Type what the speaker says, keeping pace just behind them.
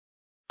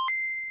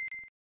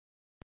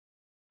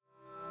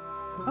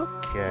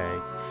Okay.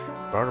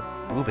 Brother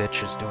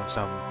Boobitch is doing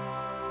some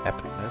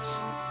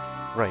epicness.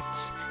 Right.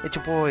 It's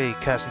your boy,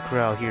 Kasin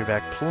Koral here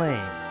back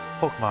playing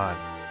Pokemon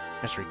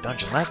Mystery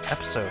Dungeon. Last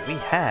episode we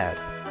had...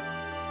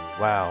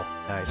 Wow,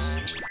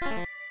 nice.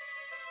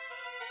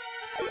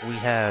 We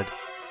had...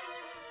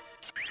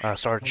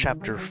 started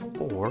Chapter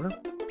 4.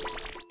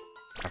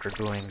 After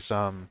doing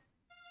some...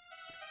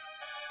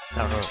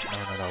 No.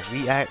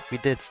 We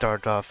did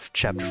start off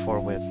Chapter 4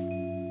 with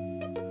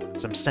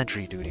some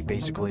sentry duty,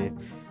 basically.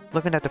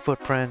 Looking at the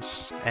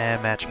footprints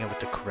and matching it with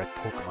the correct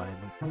Pokemon,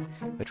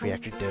 which we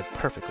actually did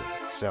perfectly.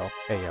 So,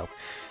 hey yo.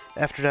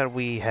 After that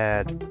we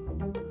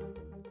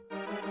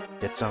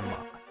did some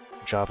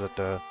jobs at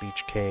the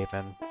beach cave,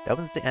 and that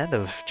was the end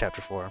of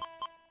Chapter 4,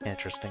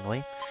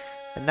 interestingly.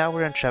 And now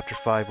we're in Chapter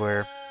 5,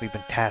 where we've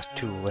been tasked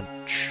to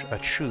a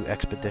true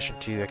expedition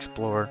to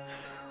explore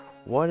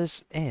what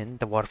is in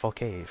the Waterfall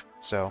Cave.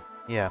 So,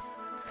 yeah,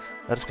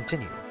 let us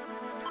continue.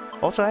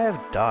 Also, I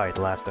have died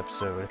last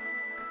episode,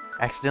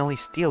 accidentally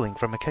stealing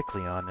from a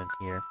Kecleon in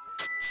here.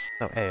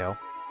 Oh, ayo.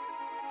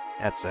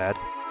 That's sad.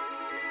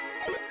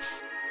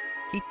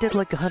 He did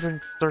like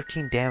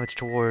 113 damage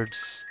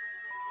towards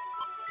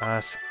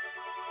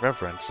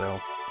Reverend, so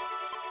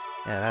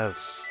yeah, that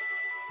was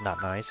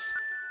not nice.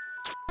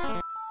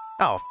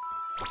 Oh,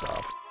 fuck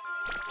off.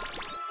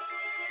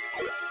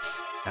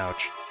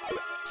 Ouch.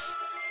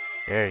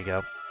 There you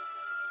go.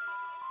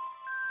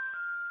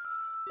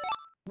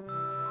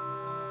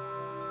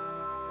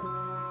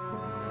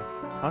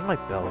 On my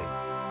belly.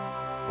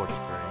 43.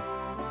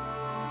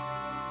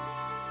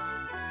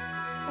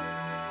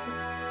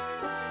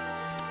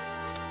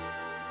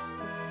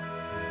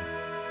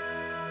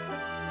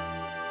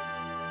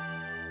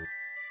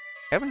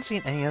 I haven't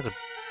seen any other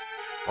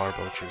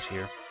barboaches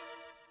here.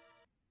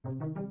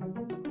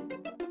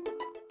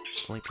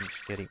 Sleeping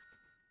skitty.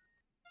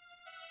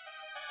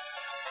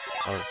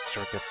 Or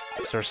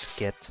Sir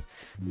Skit.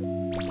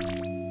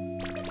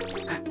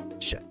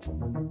 Shit.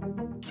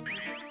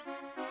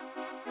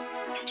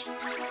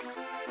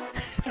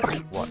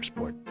 Fucking water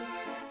sport.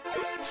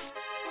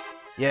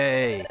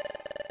 Yay!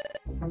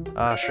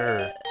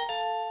 Sure.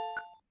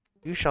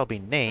 You shall be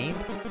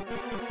named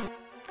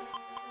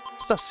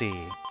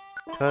Sussy,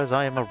 because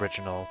I am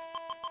original.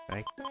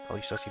 Right? Call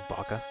you Sussy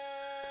Baka.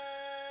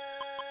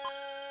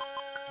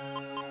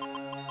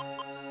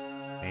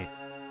 Wait.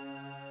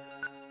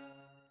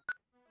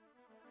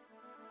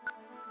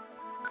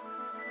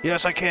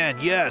 Yes, I can!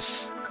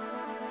 Yes!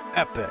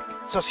 Epic!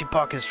 Sussy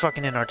Baka is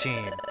fucking in our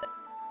team!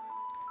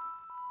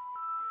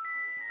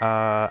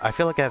 I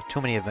feel like I have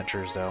too many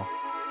adventures, though.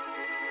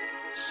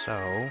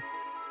 So...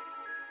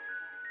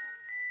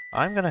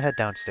 I'm gonna head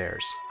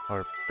downstairs.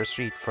 Or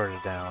proceed further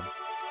down.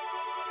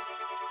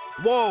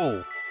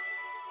 Whoa!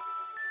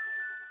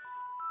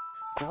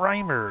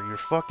 Grimer, you're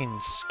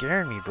fucking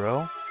scaring me,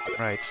 bro.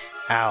 Right.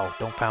 Ow,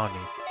 don't pound me.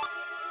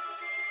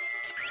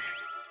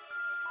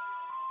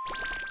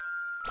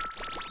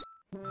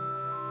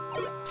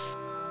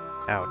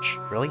 Ouch.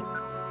 Really?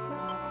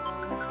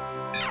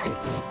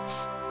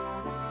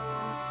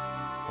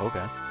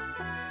 Okay.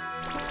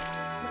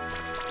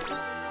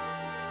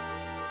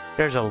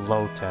 There's a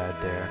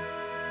Lotad there,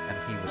 and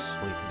he was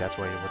sleeping, that's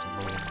why he wasn't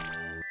moving.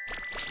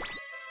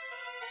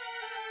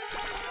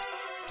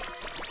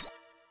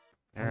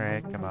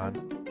 Alright, come on.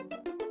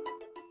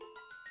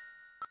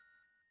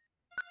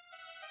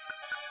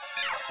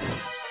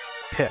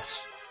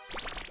 Piss.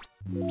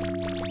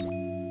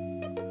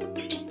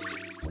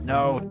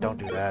 No, don't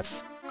do that.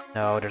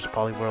 No, there's a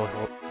Poliwhirl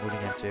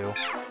moving into.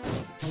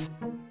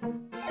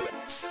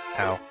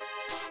 Ow.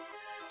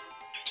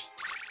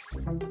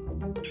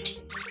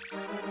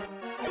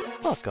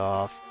 Fuck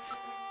off.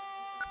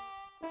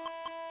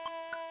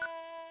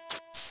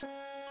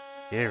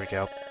 Here we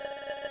go.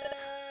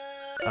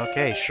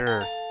 Okay,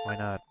 sure. Why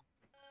not?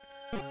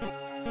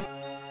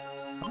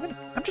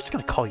 I'm just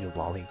gonna call you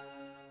Lolly.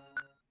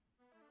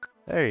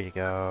 There you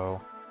go.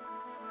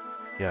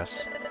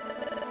 Yes.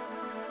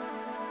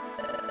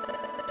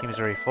 Team is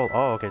already full.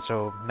 Oh, okay,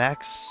 so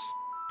max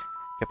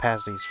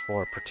capacity is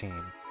 4 per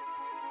team.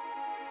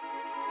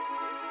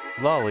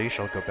 Lolly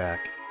shall go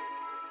back.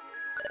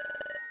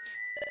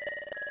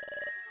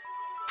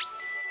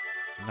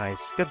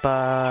 Nice.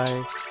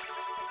 Goodbye.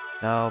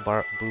 No,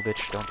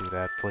 Boobitch, don't do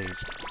that,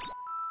 please.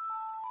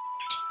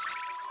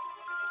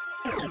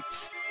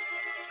 Let's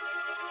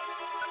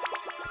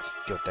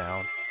go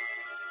down.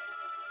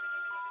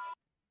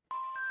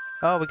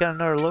 Oh, we got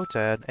another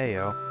Lotad.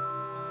 Ayo.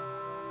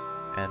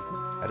 And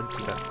I didn't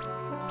see that.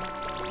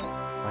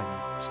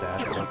 Mine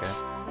stash, but okay.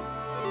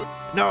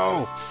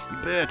 No! You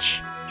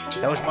bitch!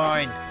 That was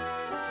mine!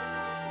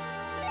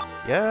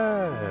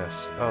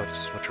 Yes! Oh, it's a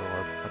switcher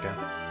orb. Okay.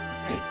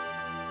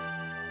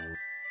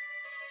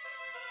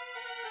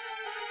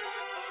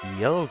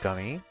 Yellow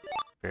gummy.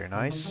 Very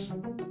nice.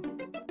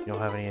 You don't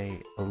have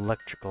any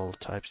electrical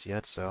types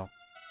yet, so...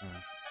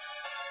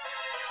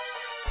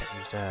 Can't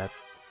use that.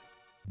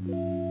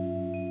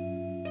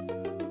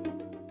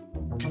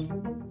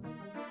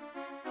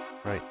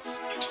 Right.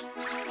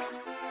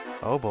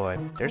 Oh boy,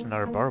 there's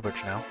another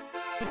Barbage now.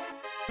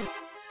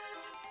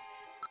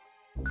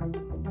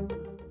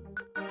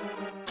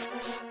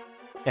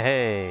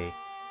 Hey!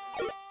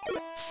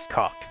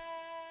 Cock.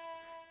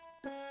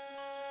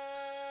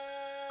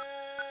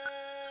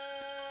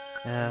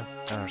 Yeah,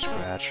 another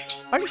scratch.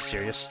 Are you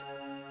serious?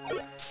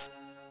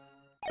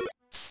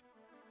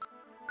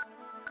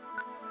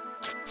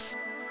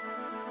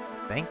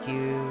 Thank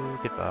you.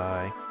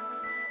 Goodbye.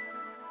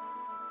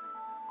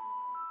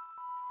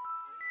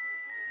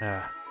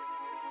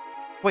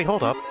 Wait,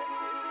 hold up.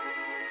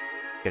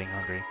 Getting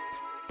hungry.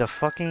 The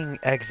fucking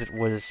exit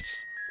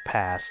was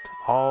past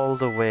all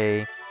the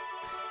way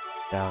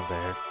down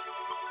there.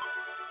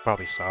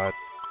 Probably saw it.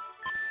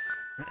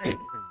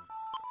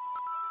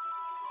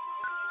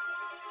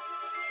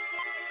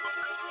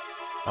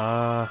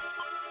 uh...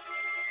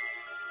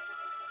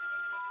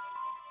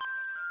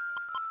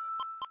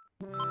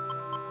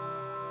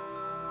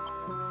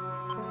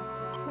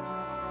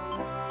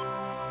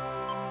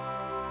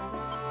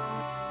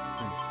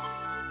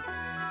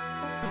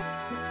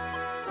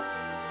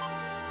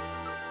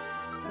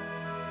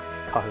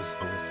 Cause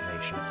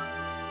hallucinations.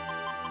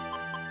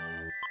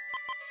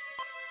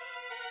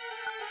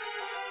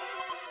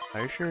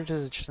 Are you sure this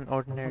is just an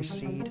ordinary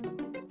seed?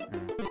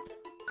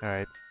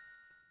 Alright.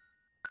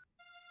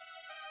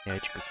 Yeah, you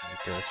can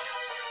eat this.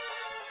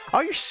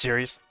 Are you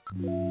serious?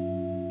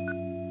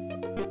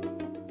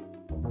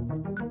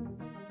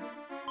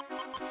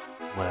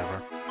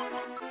 Whatever.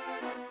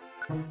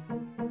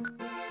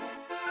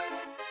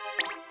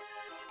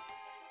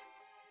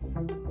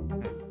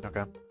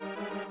 Okay.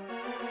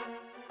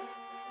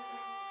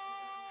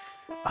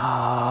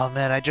 Ah,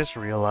 man, I just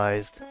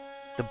realized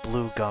the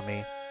blue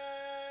gummy.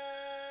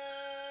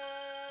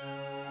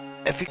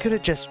 If we could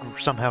have just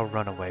somehow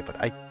run away,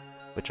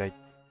 which I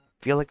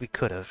feel like we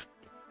could have.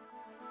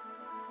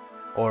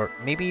 Or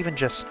maybe even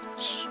just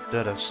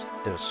did a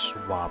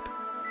swap.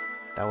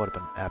 That would have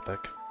been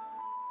epic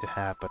to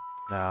have, but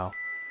no.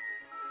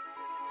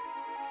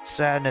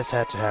 Sadness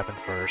had to happen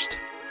first.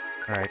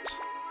 Alright.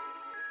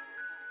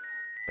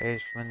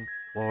 Basement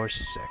floor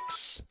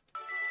 6.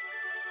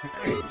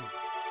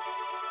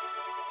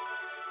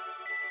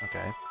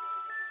 Okay.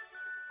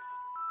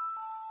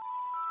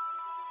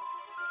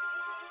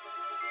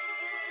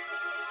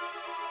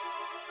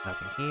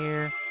 Nothing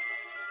here.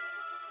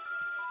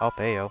 Oh,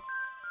 Bayo.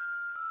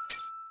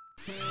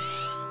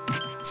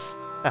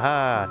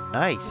 Haha,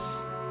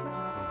 nice.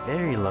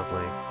 Very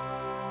lovely.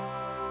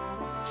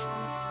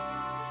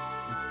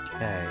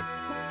 Okay.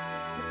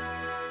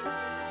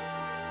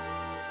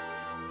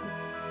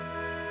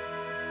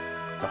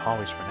 The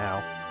hallways for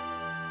now.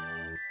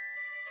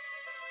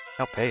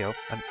 Oh, Bayo.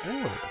 An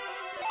orb.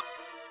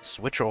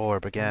 Switch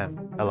orb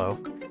again. Hello.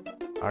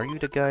 Are you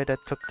the guy that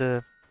took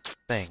the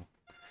thing?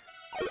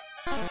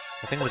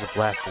 I think it was a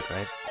blasted,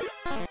 right?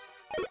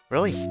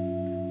 Really?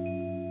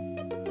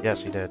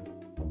 Yes, he did.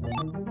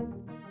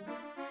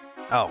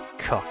 Oh,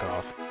 cock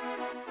off.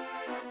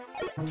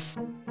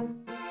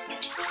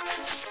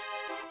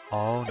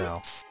 Oh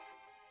no.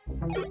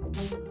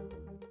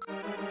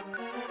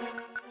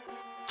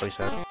 What he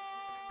said?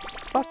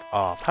 Fuck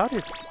off. How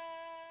did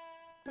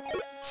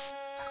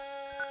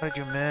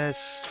you miss?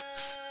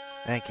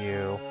 Thank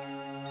you.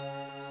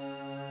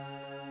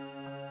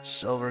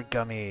 Silver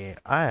gummy.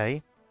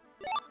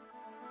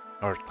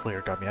 Or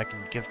clear gummy. I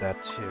can give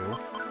that to...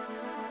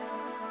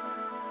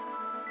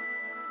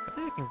 I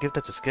think I can give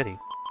that to Skitty.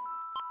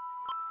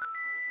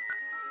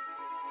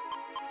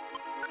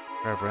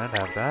 Reverend,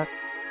 have that.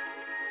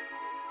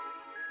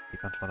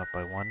 Defense went up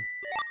by 1.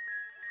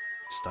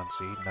 Stun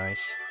seed,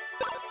 nice.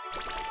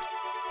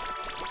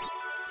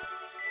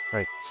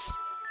 Right.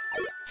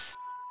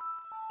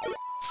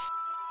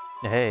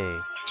 Hey.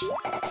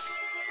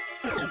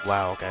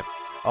 Wow, okay.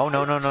 Oh,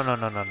 no, no, no, no,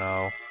 no, no,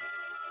 no.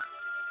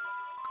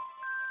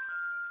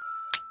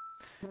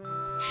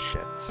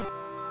 Shit.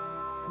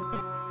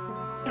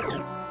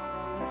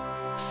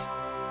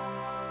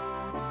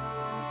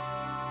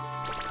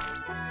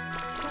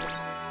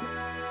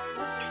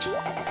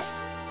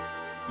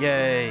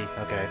 Yay!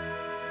 Okay.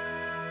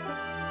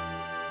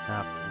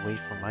 Now I have to wait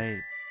for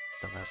my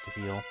dumbass to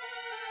heal.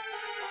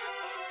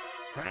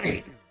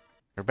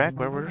 We're back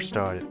where we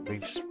started.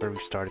 Where we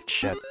started.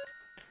 Shit.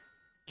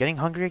 Getting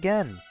hungry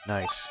again.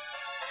 Nice.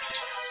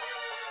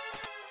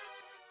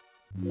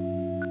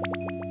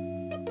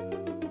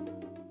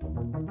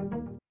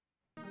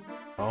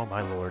 Oh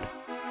my lord.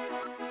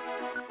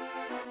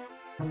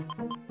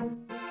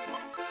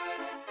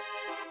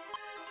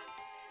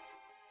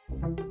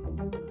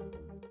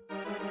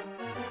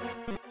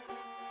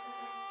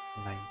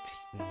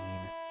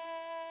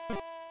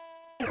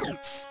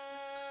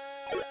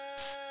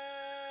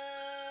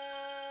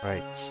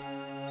 Right.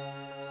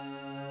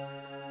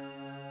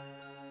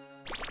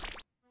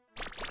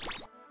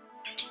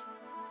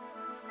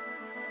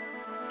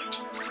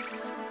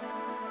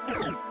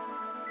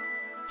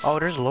 Oh,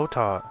 there's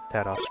Lota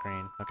Tad off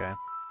screen. Okay.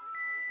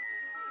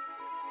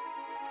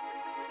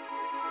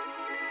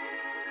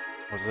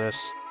 What's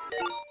this?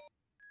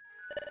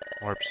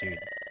 Warp seed.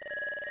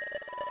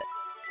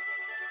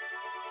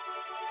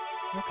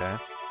 Okay.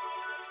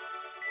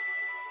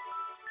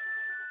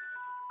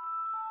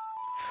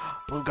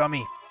 Blue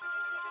gummy.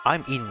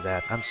 I'm eating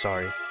that. I'm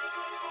sorry.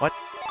 What?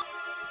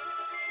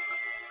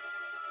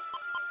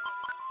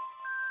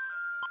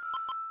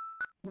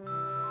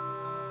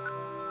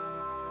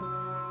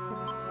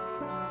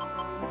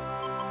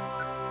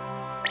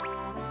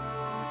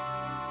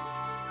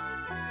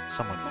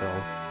 Someone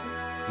fell.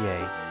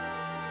 Yay.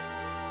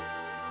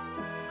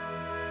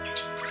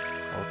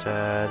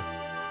 Ultad.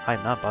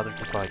 I'm not bothered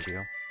to reply to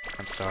you.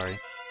 I'm sorry.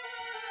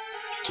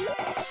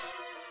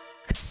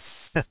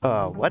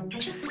 What?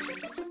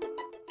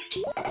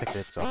 Picked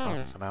itself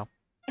up somehow.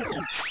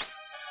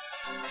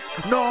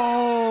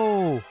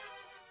 No!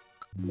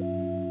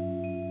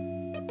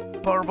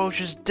 Barbosh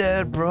is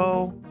dead,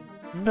 bro!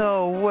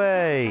 No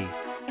way!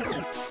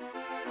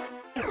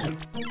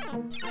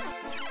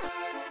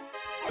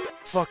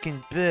 Fucking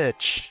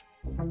bitch!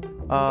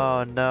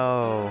 Oh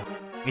no.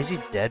 Is he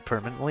dead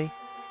permanently?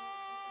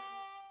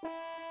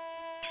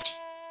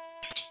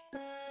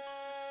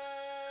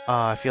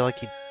 I feel like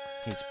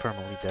he's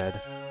permanently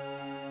dead.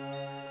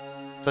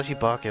 Especially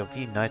Bach, it would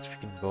be nice if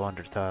we can go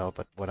under the tile,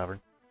 but whatever.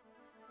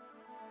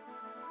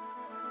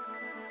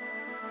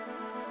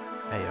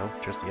 Hey yo,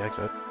 just the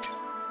exit.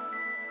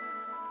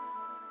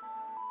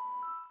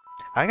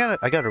 I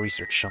gotta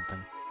research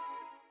something.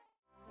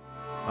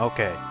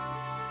 Okay.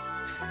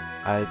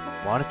 I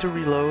wanted to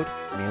reload,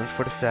 mainly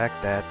for the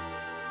fact that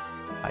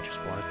I just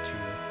wanted to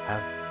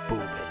have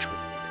Boobage with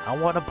me. I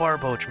want a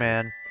Barboach,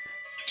 man!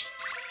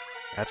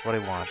 That's what I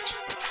want.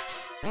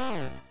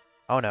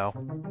 Oh no.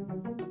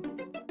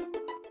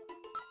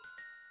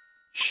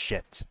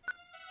 Shit.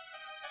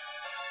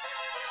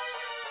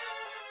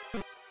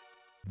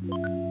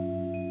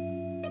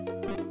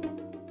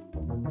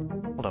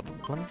 Hold up,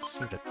 let me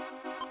see the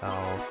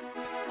health.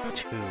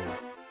 2.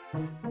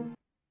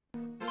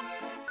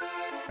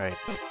 Right.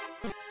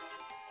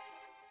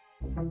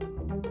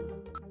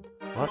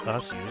 Let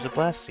us use a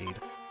blast seed.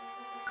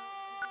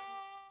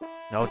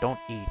 No, don't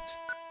eat.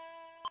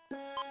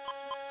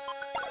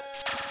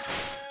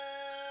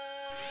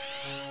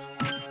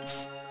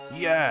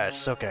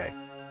 Yes, okay.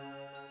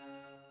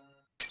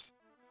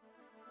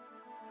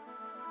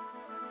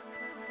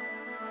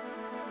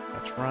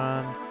 Let's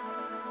run.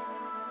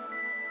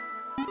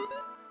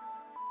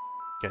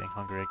 Getting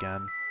hungry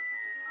again.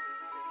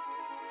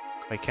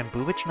 Wait, can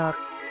Boobage not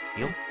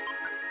heal?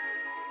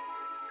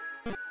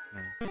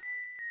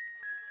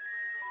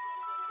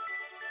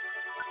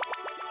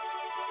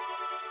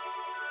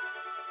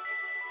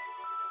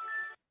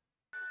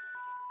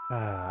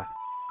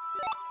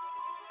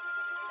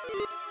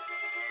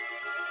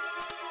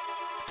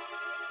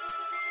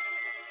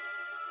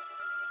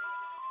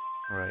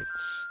 Right.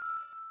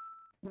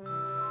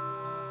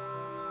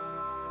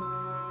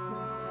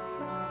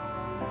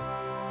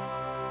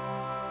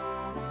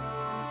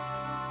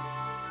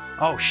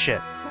 Oh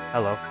shit.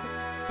 Hello.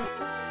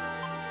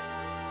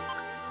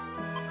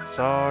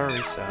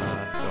 Sorry,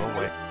 son. Go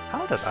away.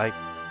 How did I...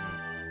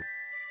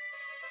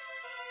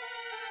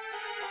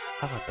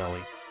 How about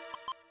belly?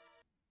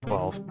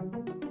 12.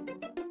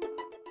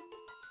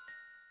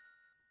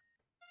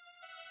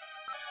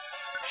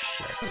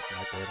 Shit, that's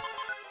not good.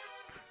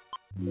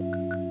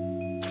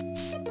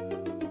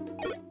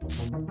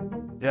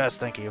 Yes,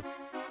 thank you.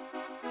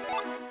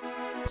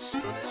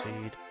 Stun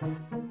seed.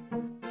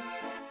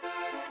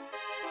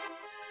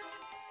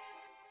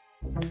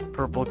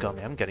 Purple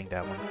gummy. I'm getting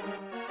that one.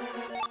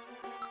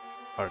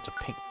 Oh, it's a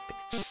pink.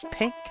 It's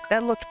pink?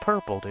 That looked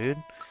purple,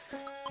 dude.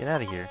 Get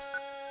out of here.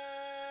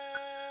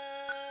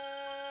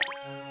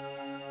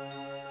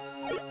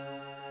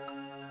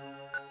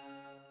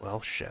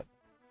 Well, shit.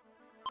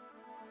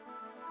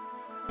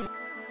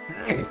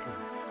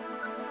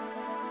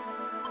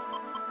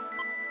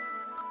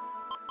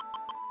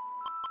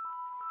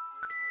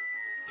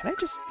 Can I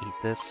just eat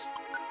this?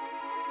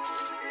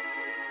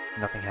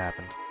 Nothing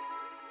happened.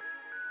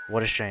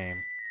 What a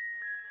shame.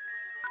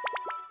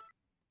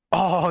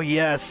 Oh,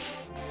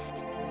 yes!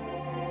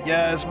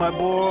 Yes, my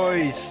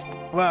boys!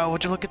 Wow,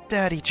 would you look at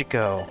that,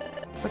 Ichigo?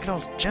 Look at all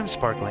those gems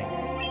sparkling.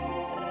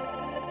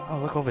 Oh,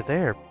 look over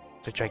there.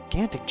 It's a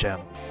gigantic gem.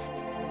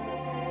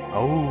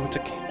 Oh, it's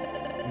a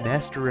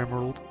Master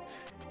Emerald.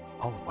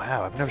 Oh,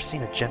 wow, I've never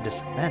seen a gem this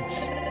immense.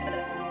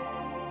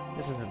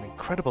 This is an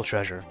incredible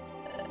treasure.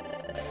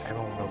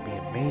 Everyone will be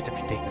amazed if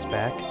you take this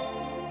back.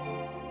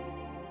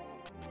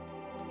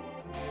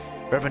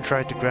 Reverend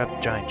tried to grab the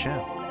giant gem.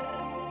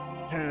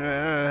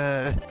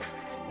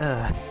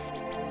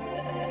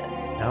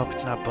 Nope,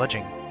 it's not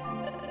budging.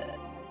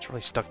 It's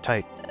really stuck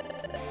tight.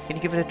 Can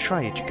you give it a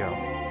try, Ichigo?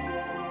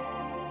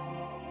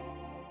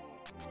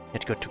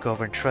 Ichigo took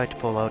over and tried to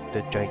pull out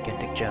the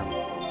gigantic gem.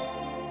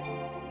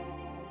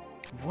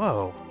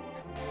 Whoa!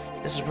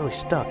 This is really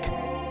stuck.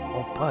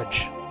 Won't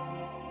budge.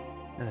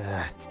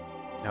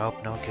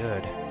 Nope, no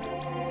good.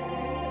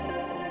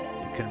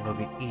 You couldn't move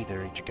it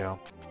either, Ichigo.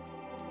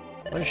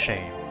 What a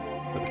shame.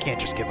 But we can't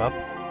just give up.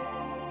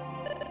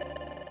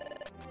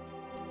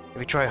 If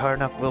we try hard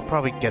enough, we'll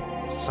probably get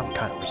some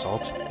kind of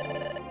result.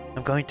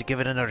 I'm going to give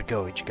it another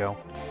go, Ichigo.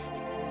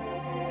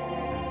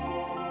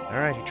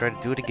 Alright, he tried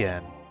to do it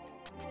again.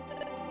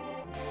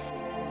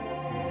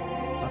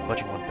 It's not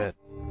budging one bit.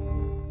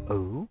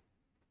 Oh?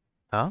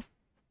 Huh?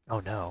 Oh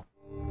no.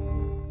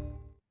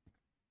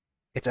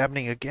 It's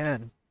happening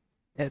again.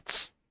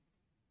 It's...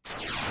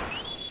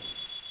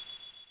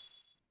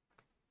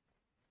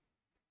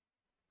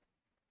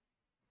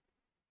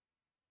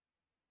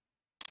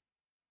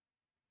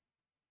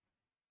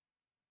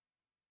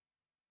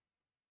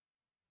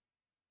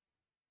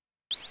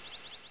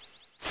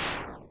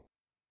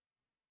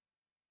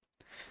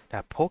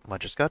 That Pokemon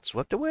just got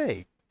swept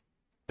away.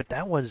 But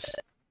that was...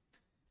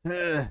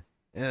 No,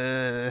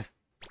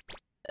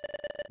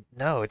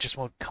 it just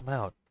won't come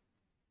out.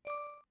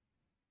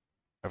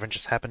 Everyone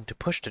just happened to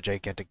push the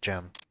gigantic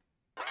gem.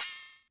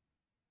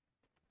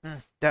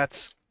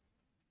 That's...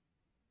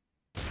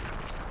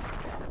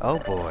 Oh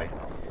boy.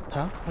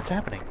 Huh? What's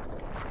happening?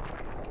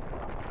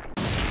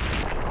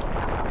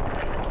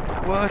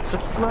 What's a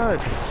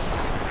flood?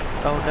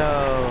 Oh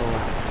no.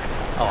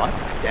 Oh,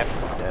 I'm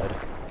definitely dead.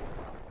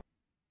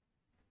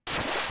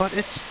 But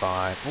it's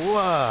fine.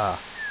 Whoa!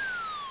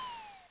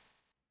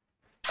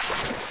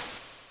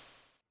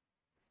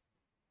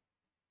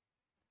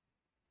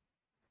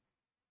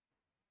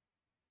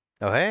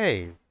 Oh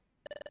hey!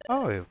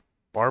 Oh,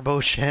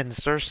 Barbosh and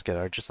Surskit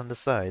are just on the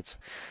sides.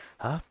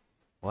 Huh?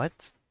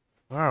 What?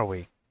 Where are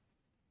we?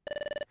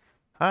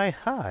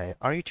 Hi,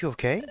 are you two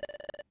okay?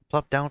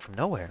 Plopped down from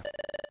nowhere.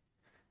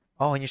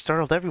 Oh, and you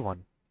startled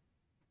everyone.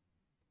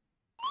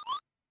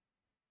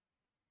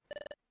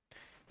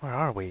 Where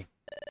are we?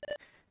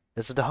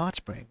 This is the hot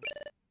spring.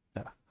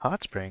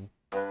 Hot spring?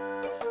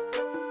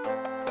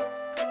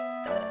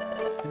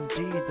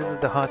 Indeed, this is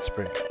the hot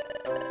spring.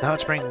 The hot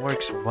spring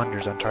works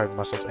wonders on tired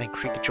muscles and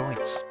creaky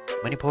joints.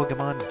 Many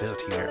Pokemon visit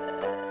here.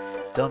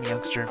 Tell me,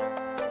 youngster,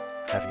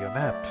 have you a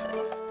map?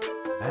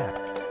 Map?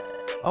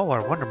 Oh,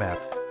 our wonder map.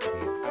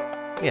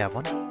 We have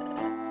one.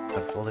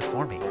 Unfold it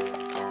for me.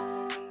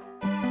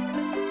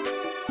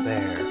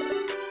 There.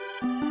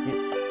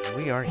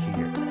 We are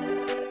here.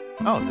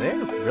 Oh, there?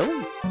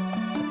 Really?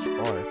 That's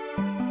far.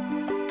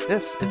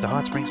 This is the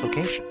hot springs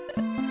location.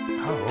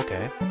 Oh,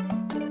 okay.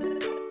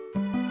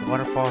 The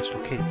waterfall is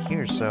located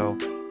here, so...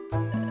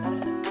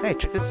 Hey,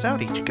 check this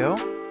out, Ichigo.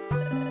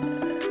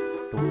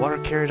 The water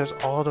carried us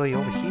all the way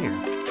over here.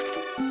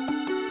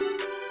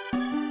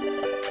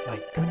 My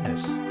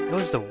goodness, it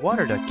was the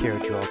water that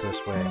carried you all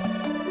this way.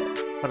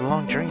 What a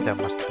long journey that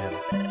must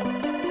have been.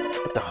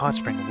 Let the hot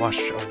spring wash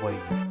away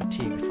your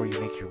fatigue before you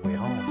make your way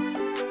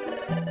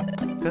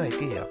home. Good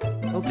idea.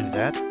 We'll do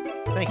that.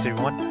 Thanks,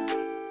 everyone.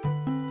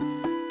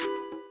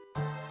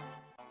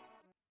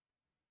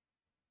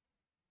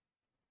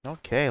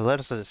 Okay, let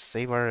us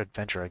save our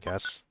adventure, I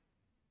guess.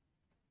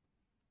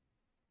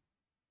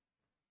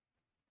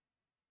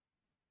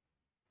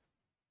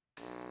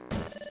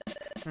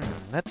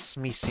 Let's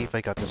me see if I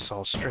got this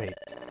all straight.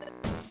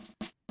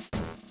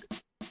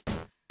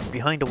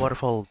 Behind the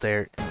waterfall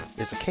there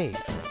is a cave.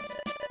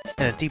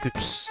 In the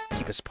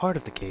deepest part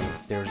of the cave,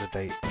 there is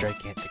a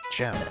gigantic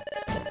gem.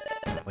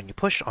 When you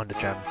push on the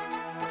gem,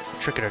 you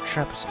trigger a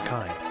trap of some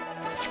kind.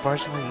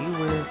 Surprisingly, you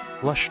were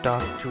flushed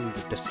off to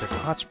the distant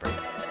hot spring.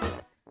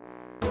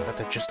 Is that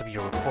the gist of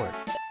your report?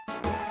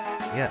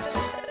 Yes.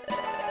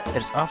 It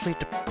is awfully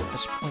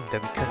disappointing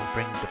that we couldn't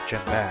bring the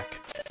gem back.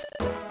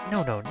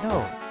 No.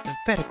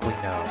 Emphatically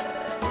no.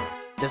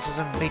 This is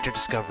a major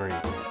discovery.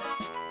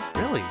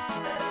 Really?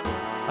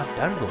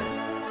 Undoubtedly.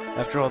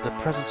 After all, the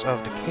presence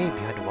of the cave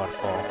behind the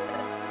waterfall.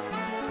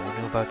 No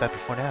one knew about that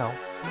before now.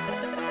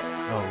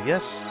 Oh,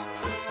 yes.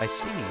 I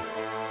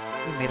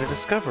see. We made a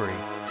discovery.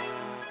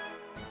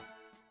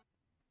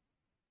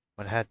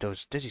 When I had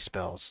those dizzy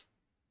spells,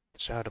 the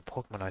shadow of the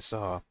Pokemon I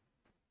saw.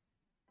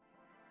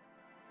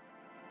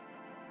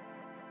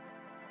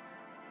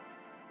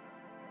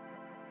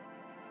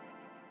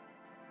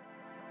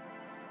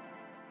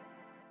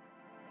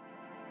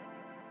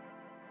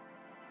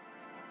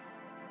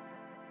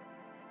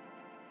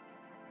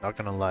 Not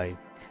gonna lie,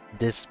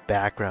 this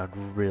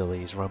background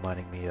really is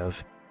reminding me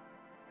of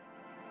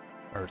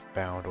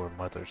Earthbound or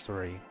Mother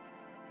 3.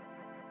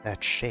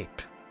 That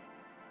shape.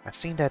 I've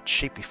seen that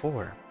shape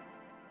before.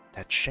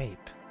 That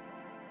shape.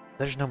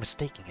 There's no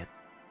mistaking it.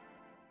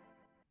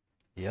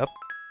 Yep.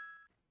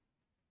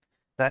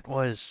 That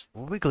was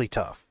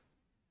Wigglytuff.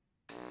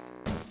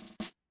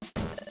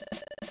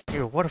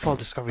 Your waterfall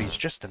discovery is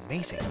just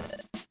amazing.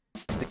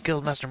 The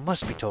Guildmaster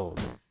must be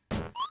told.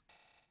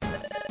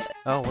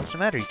 Oh, what's the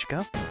matter,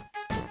 Ichigo?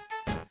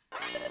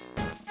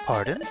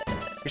 Pardon?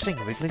 You're saying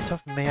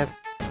Wigglytuff may have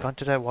gone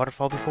to that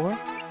waterfall before?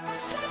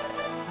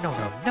 No,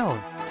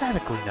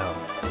 emphatically no.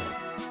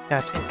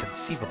 That's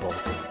inconceivable.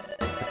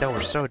 If that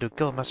were so, the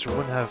Guildmaster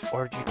wouldn't have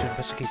ordered you to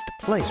investigate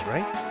the place,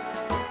 right?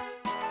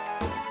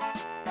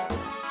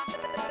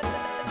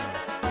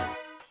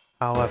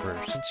 However,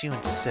 since you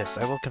insist,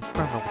 I will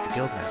confirm it with the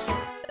Guildmaster.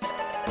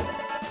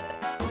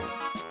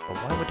 But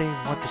why would they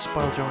want to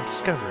spoil their own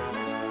discovery?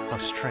 How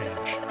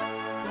strange.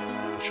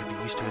 I should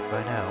be used to it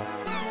by now.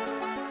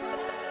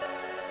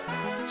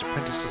 Its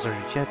apprentices are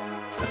yet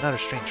another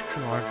strange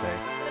crew, aren't they?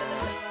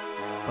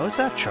 What was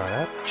that,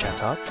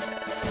 Chatot?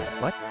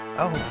 What?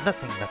 Oh,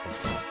 nothing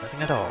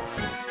at all.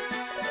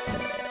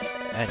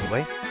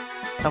 Anyway,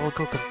 I will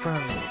go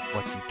confirm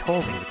what you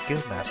told me with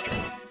Guildmaster.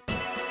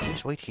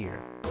 Please wait here.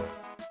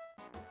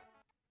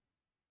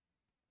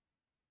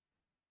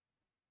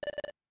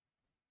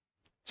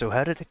 So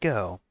how did it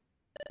go?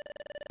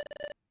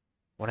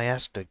 When I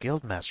asked the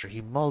Guildmaster,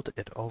 he mulled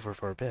it over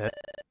for a bit,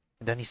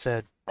 and then he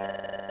said,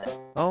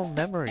 "Oh,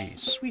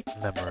 memories, sweet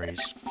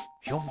memories.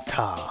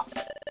 Yum-ta."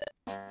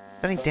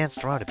 Then he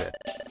danced around a bit,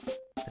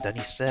 and then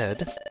he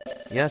said,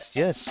 Yes,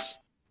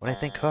 when I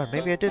think hard,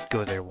 maybe I did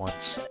go there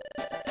once."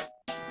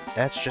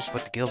 That's just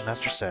what the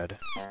Guildmaster said.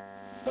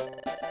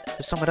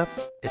 To sum it up,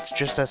 it's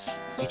just as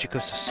Ichigo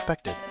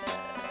suspected.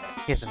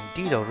 He has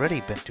indeed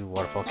already been to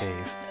Waterfall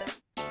Cave.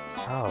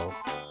 Oh,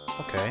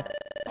 okay.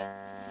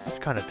 That's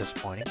kind of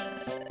disappointing.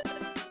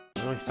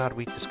 I really thought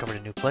we'd discovered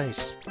a new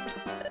place.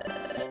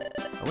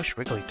 I wish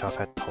Wigglytuff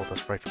had told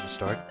us right from the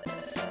start.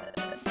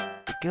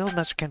 The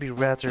Guildmaster can be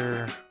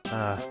rather,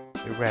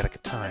 erratic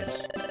at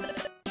times.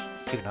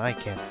 Even I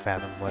can't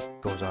fathom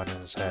what goes on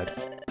in his head.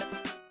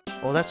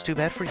 Well, that's too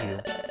bad for you.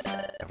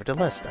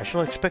 Nevertheless, I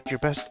shall expect your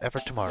best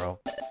effort tomorrow.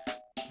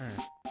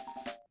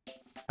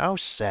 How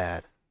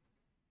sad.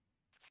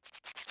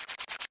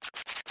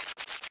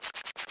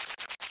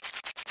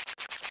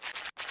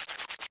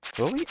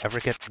 Will we ever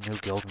get new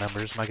guild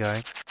members, my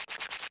guy?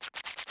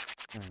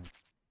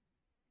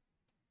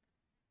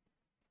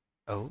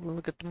 Oh,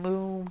 look at the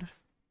moon.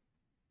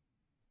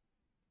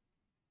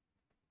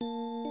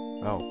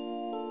 Oh.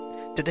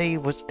 Today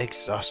was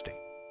exhausting.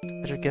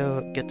 Better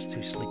get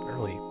to sleep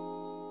early.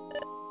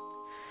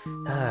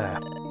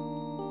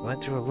 We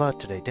went through a lot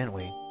today, didn't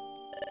we?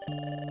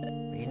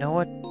 But you know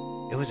what?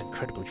 It was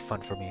incredibly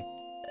fun for me.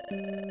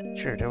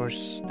 Sure, there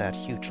was that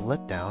huge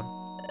letdown,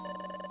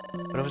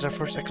 but it was our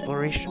first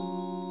exploration. I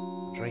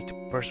was ready to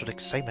burst with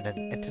excitement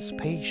and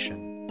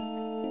anticipation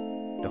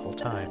the whole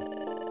time.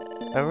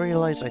 I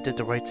realized I did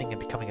the right thing in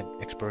becoming an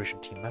exploration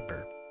team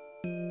member.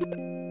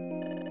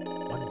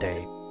 One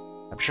day,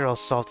 I'm sure I'll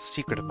solve the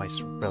secret of my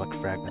relic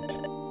fragment.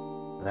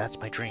 That's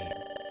my dream.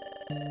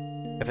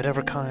 If it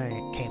ever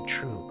came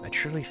true, I'd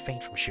surely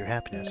faint from sheer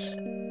happiness.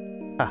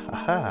 Ha ha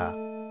ha!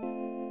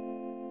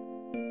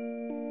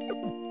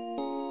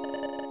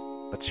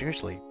 But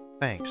seriously,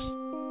 thanks.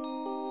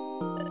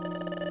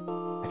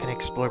 I can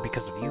explore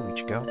because of you,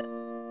 Ichigo.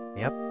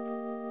 Yep.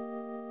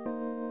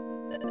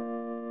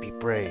 Be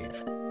brave.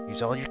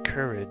 Use all your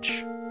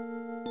courage.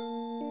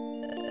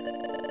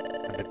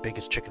 I'm the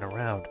biggest chicken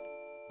around.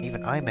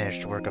 Even I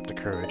managed to work up the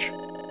courage.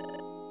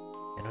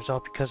 And it was all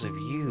because of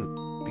you.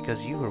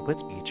 Because you were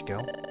with me, Ichigo.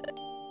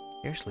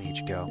 Seriously,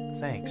 Ichigo.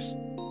 Thanks.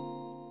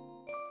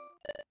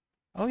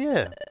 Oh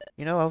yeah.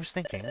 You know, I was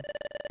thinking.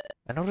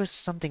 I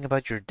noticed something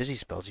about your dizzy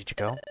spells,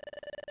 Ichigo.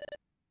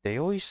 They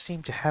always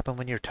seem to happen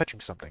when you're touching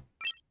something.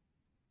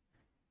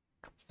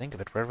 Come to think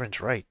of it,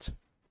 Reverend's right.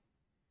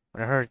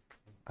 When I heard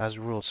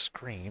Azrael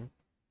scream,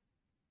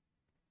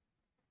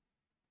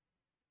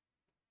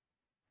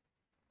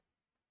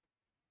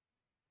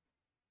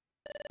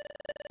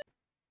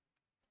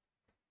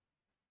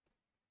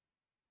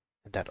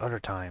 at that other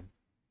time.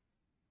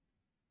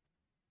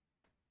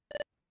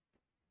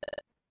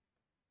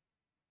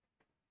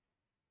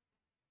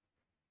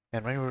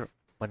 And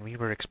when we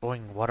were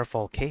exploring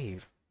Waterfall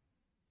Cave.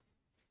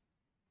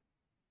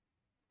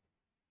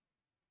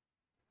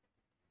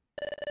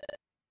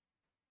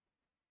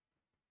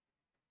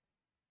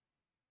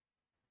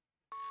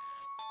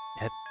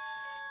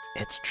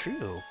 It's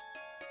true.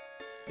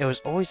 It was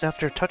always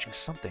after touching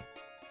something.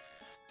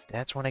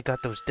 That's when I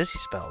got those dizzy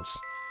spells.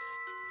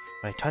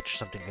 When I touch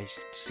something, I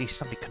see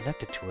something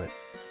connected to it.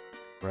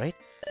 Right?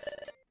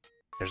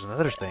 There's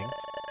another thing.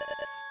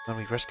 When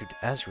we rescued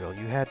Azrael,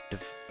 you had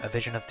a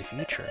vision of the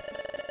future.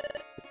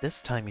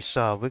 This time you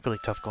saw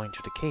Wigglytuff going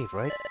to the cave,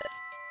 right?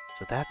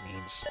 So that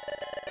means...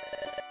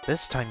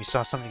 this time you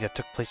saw something that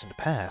took place in the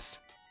past.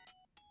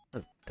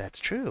 That's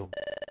true.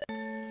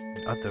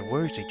 In other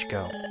words,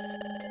 Ichigo,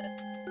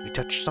 you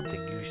touch something,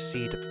 you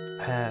see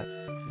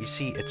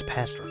its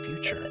past or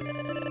future.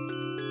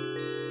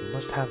 You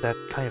must have that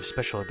kind of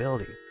special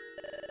ability.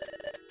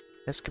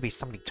 This could be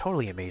something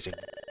totally amazing.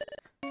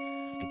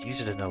 You could use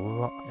it in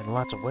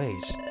lots of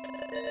ways.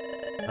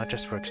 Not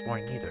just for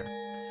exploring either.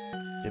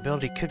 The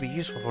ability could be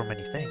useful for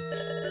many things.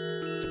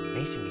 It's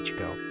amazing,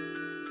 Ichigo.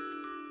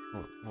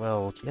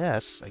 Well,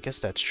 yes, I guess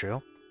that's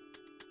true.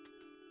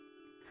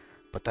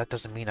 But that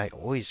doesn't mean I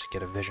always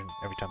get a vision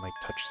every time I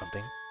touch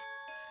something.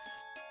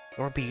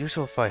 It would be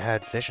useful if I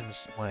had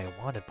visions when I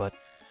wanted, but...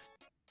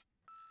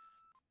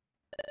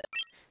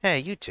 Hey,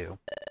 you two.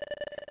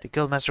 The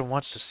Guildmaster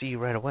wants to see you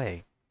right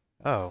away.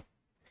 Oh.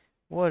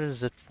 What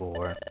is it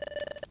for?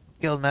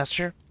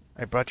 Guildmaster,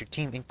 I brought your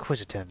team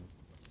Inquisitin.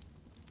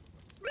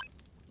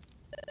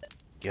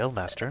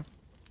 Guildmaster?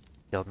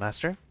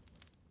 Guildmaster?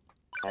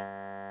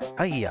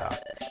 Hiya!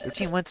 Your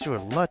team went through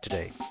a lot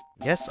today.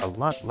 Yes, a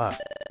lot.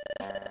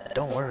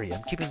 Don't worry,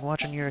 I'm keeping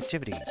watch on your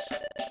activities.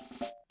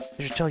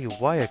 I should tell you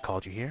why I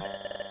called you here.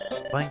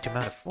 I'm planning to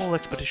mount a full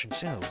expedition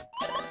soon.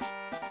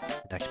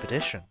 An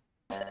expedition?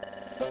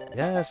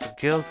 Yes, the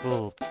guild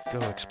will go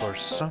explore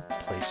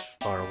someplace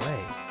far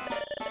away.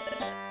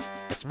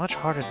 It's much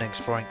harder than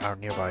exploring our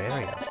nearby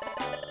area.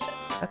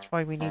 That's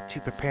why we need to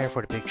prepare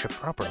for the big trip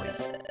properly.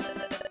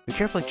 We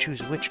carefully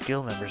choose which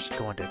guild members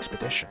go on the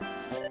expedition.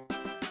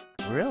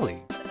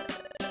 Really?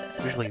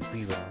 Usually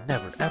we would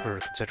never ever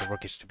consider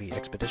rookies to be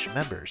expedition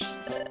members.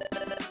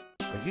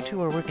 But you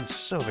two are working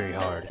so very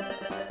hard.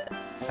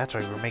 That's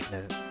why we're making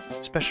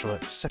a special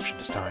exception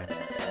this time.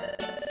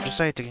 We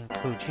decided to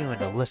include you in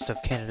the list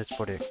of candidates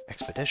for the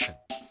expedition.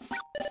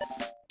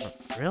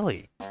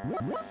 Really?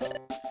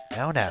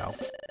 Now.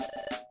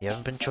 You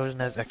haven't been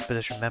chosen as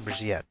expedition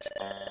members yet.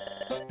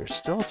 There's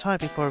still time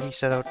before we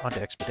set out on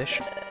the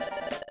expedition.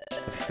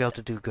 If you fail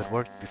to do good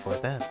work before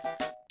then,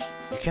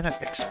 you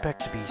cannot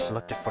expect to be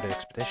selected for the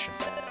expedition.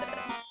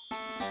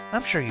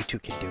 I'm sure you two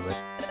can do it.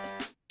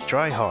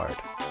 Try hard.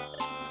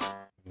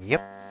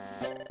 Yep.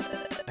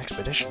 An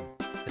expedition.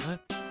 Isn't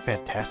it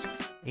fantastic,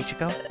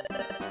 Ichigo?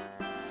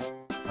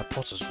 My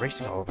pulse is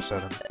racing all of a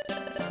sudden.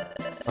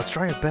 Let's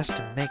try our best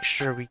to make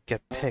sure we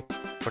get picked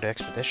for the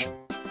expedition.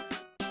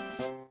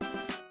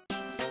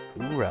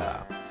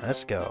 Hoorah!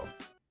 Let's go.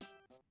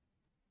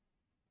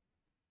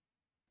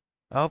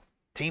 Oh,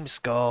 Team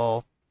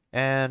Skull.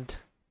 And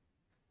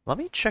let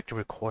me check the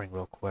recording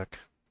real quick.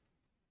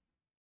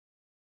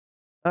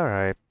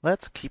 Alright,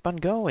 let's keep on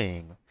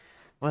going.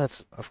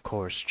 Let's, of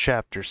course,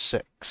 Chapter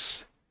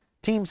 6.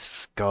 Team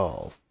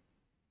Skull.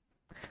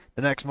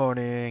 The next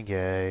morning,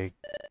 yay.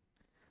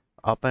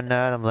 Up and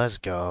at 'em, let's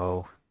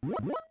go.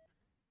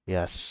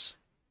 Yes,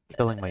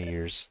 filling my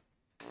ears.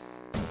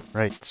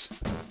 Right.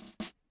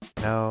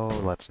 No,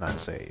 let's not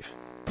save.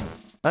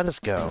 Let us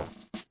go.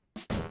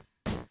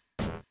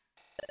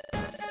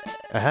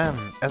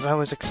 Ahem, as I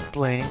was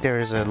explaining, there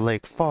is a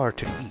lake far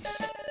to the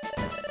east.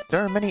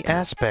 There are many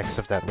aspects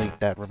of that lake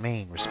that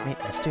remain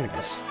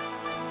mysterious.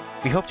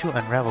 We hope to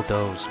unravel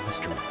those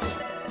mysteries.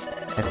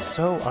 And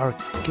so our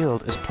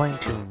guild is planning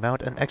to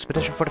mount an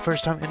expedition for the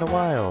first time in a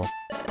while.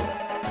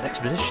 An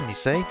expedition, you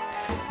say?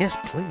 Yes,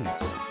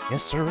 please.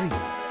 Yes, sirree.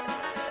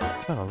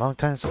 It's been a long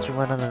time since we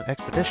went on an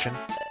expedition.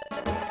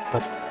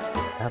 But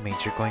that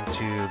means you're going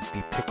to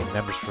be picking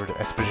members for the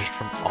expedition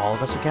from all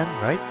of us again,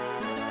 right?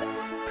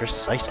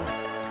 Precisely.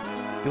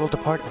 We will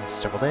depart in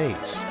several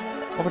days.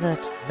 Over the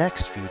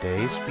next few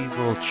days, we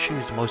will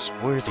choose the most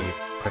worthy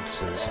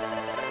apprentices.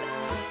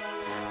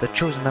 The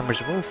chosen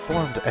members will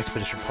form the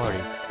expedition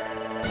party.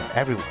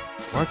 Everyone,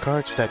 work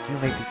hard so that you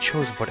may be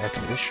chosen for the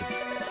expedition.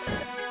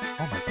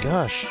 Oh my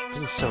gosh,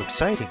 this is so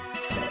exciting.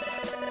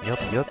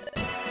 Yup.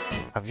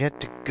 I've yet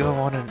to go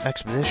on an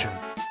expedition.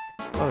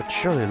 I would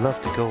surely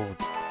love to go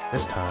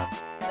this time.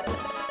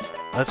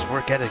 Let's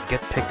work at it and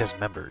get picked as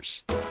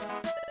members.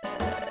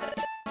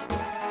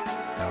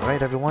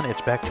 Alright everyone,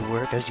 it's back to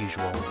work as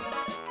usual.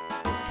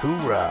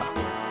 Hoorah!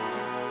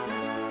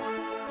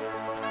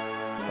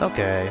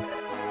 Okay.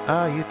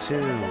 You two.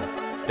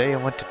 Today I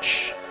want to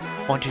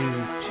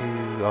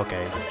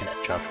okay, do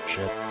the job for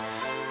shit.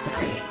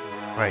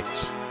 Right.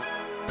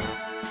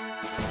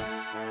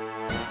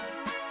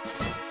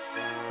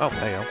 Oh,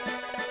 there you go.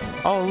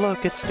 Oh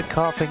look, it's the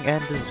coughing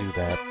and the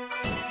Zubat.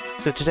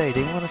 So today,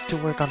 they want us to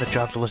work on the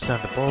jobs listed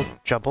on the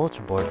job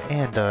bulletin board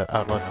and the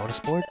outlaw notice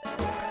board.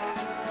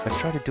 Let's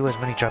try to do as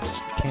many jobs as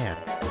we can.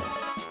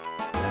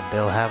 And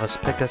they'll have to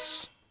pick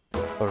us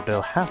for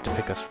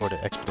the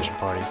expedition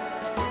party.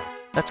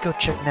 Let's go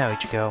check now,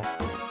 Ichigo.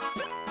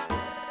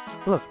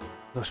 Look,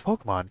 those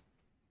Pokemon.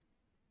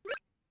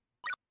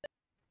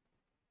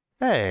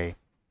 Hey.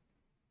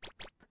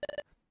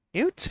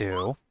 You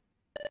two?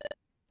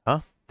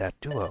 Huh? That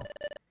duo.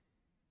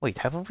 Wait,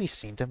 haven't we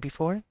seen them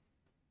before?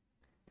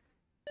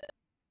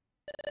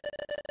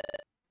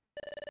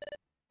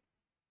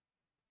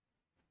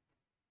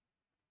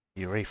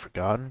 You already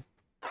forgotten?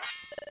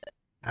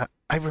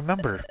 I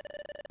remember.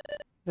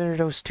 There are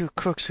those two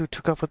crooks who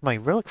took off with my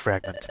relic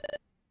fragment.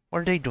 What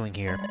are they doing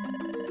here?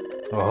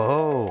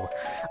 Oh,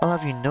 I'll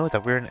have you know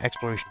that we're an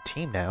exploration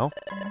team now.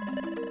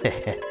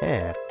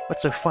 Hehehe.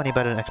 What's so funny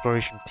about an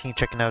exploration team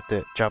checking out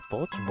the job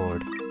bulletin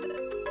board?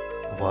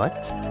 What?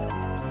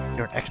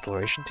 You're an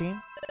exploration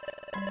team?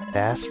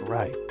 That's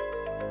right.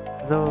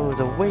 Though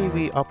the way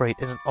we operate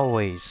isn't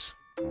always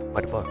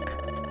by the book.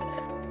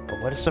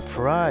 But what a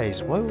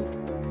surprise! Why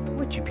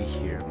would you be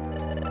here?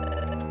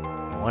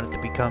 You wanted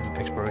to become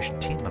exploration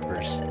team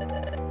members.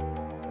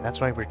 That's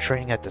why we're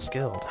training at this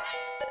guild.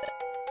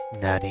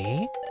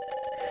 Nani?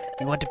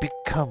 You want to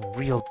become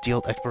real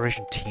deal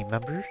exploration team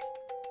members?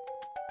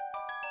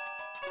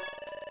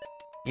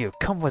 You,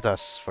 come with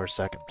us for a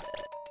second.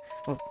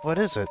 What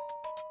is it?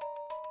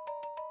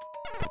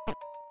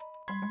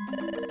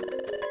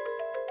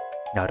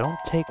 Now don't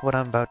take what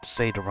I'm about to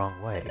say the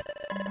wrong way.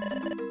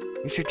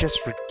 You should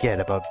just forget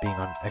about being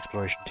on an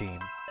exploration team.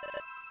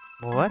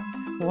 What?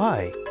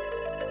 Why?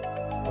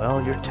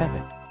 Well, you're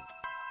timid.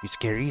 You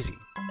scare easy.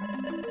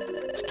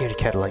 A scaredy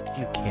cat like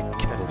you can't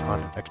get it on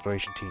an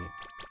exploration team.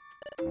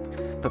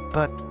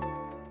 But...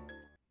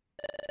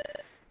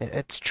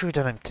 It's true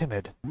that I'm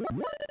timid.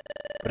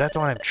 But that's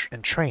why I'm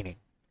in training.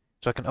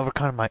 So I can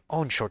overcome my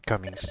own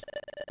shortcomings.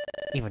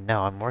 Even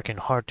now, I'm working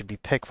hard to be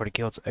picked for the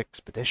guild's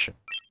expedition.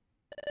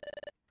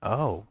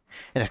 Oh,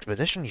 an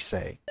expedition, you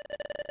say?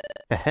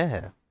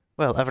 Heh.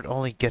 Well, effort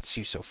only gets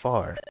you so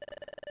far.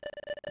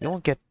 You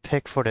won't get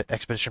picked for the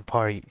expedition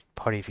party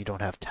if you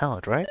don't have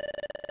talent, right?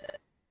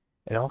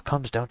 It all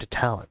comes down to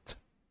talent.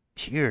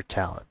 Pure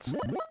talent.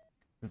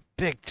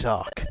 Big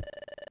talk.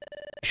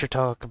 You should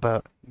talk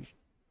about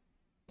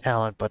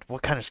talent, but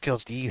what kind of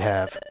skills do you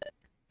have?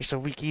 You're so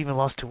weak you even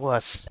lost to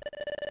us.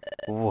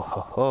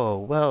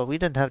 Whoa, well, we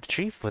didn't have the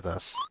chief with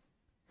us.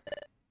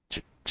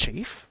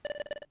 Chief?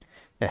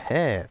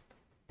 Heh,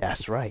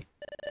 that's right.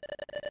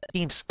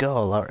 Team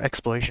Skull, our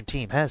exploration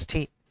team, has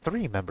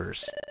 3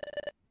 members.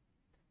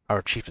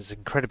 Our chief is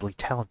incredibly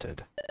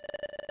talented.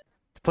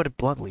 To put it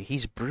bluntly,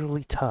 he's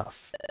brutally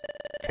tough.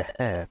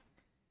 Heh.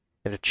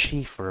 If a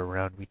chief were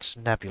around, we'd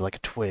snap you like a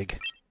twig.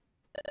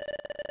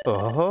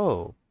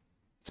 Oh,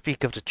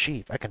 speak of the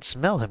chief, I can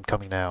smell him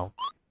coming now.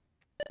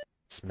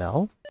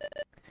 Smell?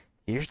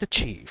 Here's the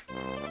chief.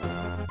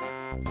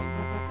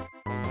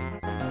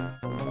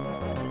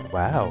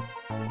 Wow.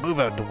 Move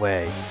out the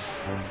way.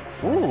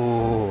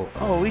 Ooh.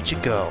 Oh,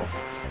 Ichigo.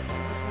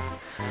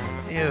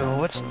 Ew,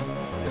 what's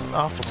this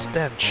awful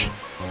stench?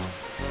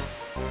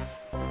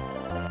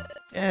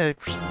 Yeah, it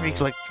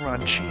reeks like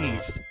rotten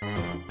cheese.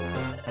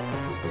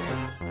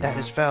 That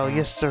is foul,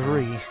 yes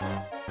sirree.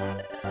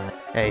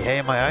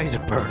 Hey, my eyes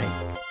are burning.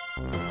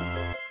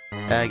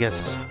 I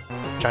guess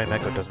Giant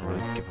Echo doesn't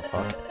really give a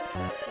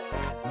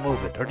fuck.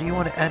 Move it, or do you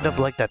want to end up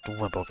like that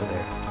wimp over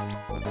there?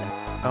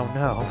 Oh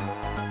no.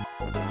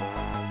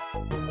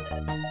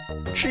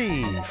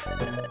 Chief!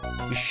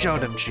 You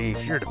showed him,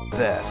 Chief. You're the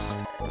best.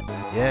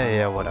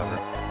 Yeah, whatever.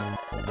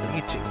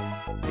 You two,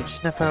 did you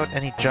sniff out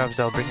any jobs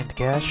that'll bring in the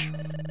cash?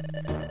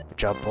 The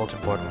job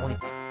bulletin board only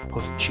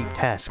posts cheap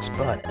tasks,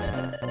 but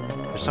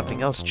there's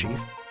something else, Chief.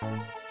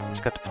 It's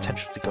got the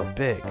potential to go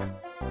big.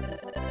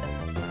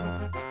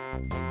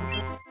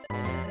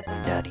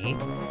 Nani?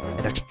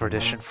 An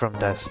expedition from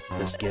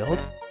this guild?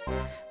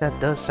 That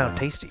does sound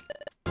tasty,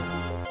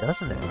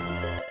 doesn't it?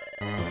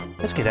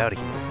 Let's get out of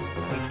here.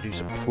 We need to do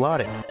some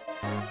plotting.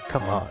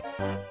 Come on,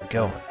 we're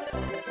going.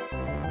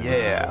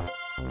 Yeah!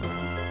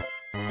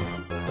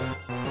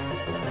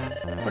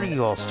 What are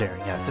you all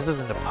staring at? This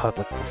isn't a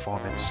public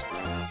performance.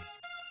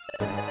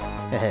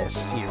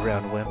 See you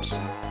around, wimps.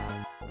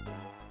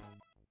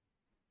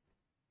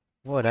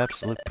 What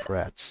absolute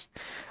prats.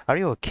 Are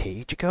you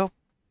okay, Ichigo?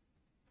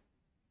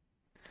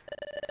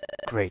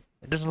 Great.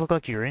 It doesn't look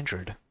like you're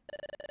injured.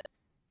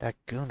 That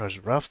goon was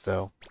rough,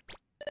 though.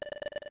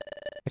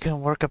 I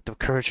couldn't work up the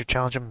courage to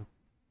challenge him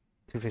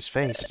to his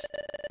face.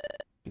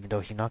 Even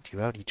though he knocked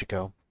you out,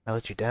 Ichigo, I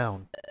let you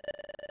down.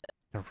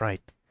 You're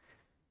right.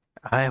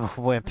 I'm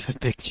a wimp,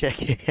 big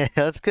chicken.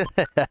 That's good.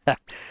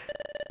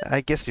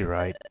 I guess you're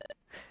right.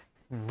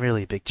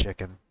 Really big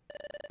chicken.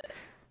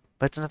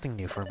 But it's nothing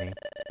new for me.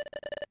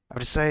 I've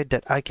decided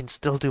that I can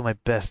still do my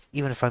best,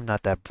 even if I'm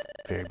not that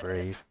very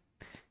brave.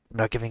 I'm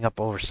not giving up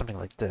over something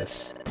like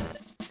this.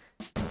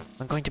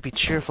 I'm going to be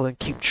cheerful and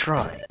keep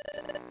trying.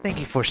 Thank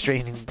you for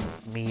straightening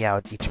me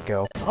out,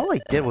 Ichigo. All I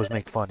did was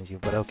make fun of you,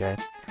 but okay.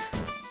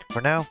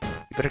 For now,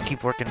 you better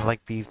keep working like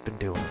we've been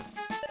doing.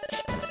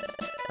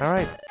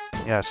 Alright.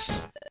 Yes.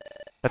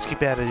 Let's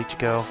keep at it,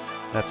 Ichigo.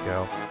 Let's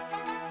go.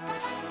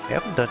 We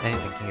haven't done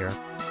anything here.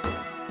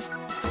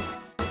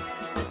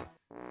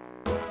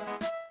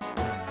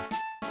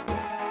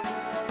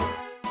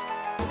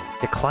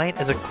 The client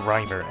is a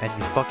grimer, and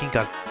you fucking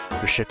got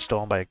your shit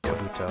stolen by a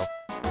Kabuto.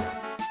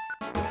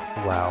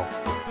 Wow.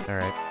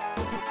 Alright.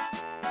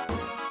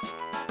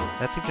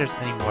 Let's see if there's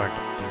any more to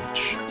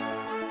reach.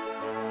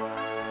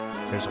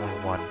 There's only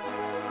one.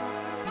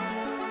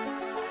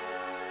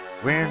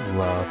 We're in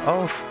love.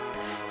 Oh,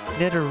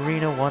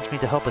 Nidorina wants me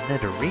to help a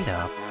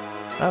Nidorina.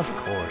 Of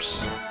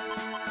course.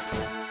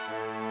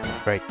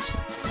 Right.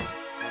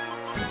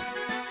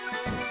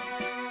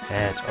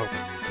 Let's open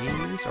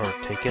these, or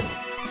take it.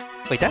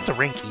 Wait, that's a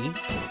ring key.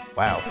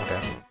 Wow,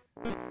 okay.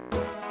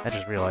 I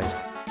just realized.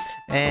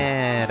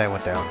 And I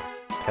went down.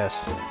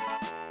 Yes.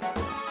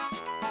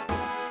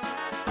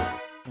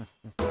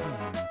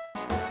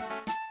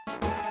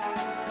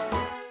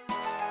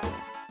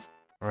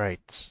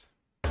 Right.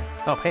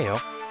 Oh, hey-o.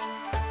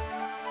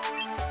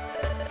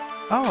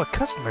 Oh, a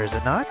customer, is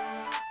it not?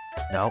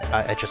 No,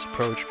 I just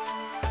approached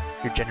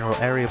your general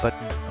area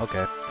button.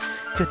 Okay.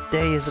 Good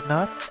day, is it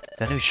not?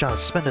 The new shop,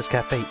 Spenda's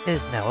Cafe,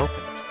 is now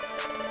open.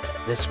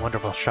 This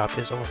wonderful shop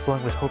is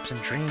overflowing with hopes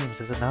and dreams,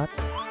 is it not?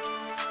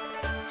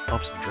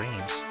 Hopes and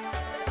dreams?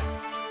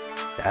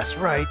 That's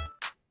right.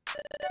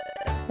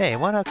 Hey,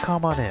 why not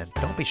come on in?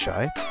 Don't be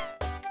shy.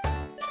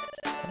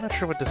 I'm not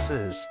sure what this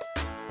is.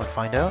 Want to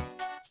find out?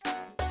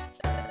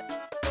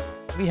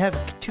 We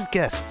have 2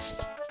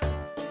 guests.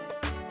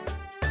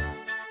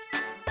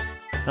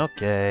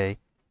 Okay.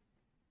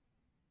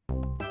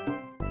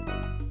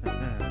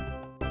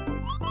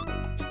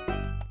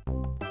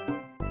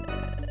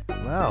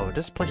 Wow,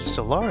 this place is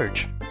so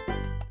large.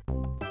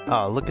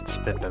 Oh, look at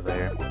Spinda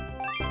there.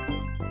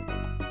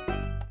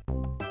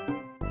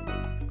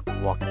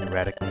 Walking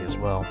erratically as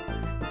well.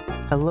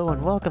 Hello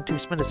and welcome to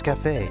Spinda's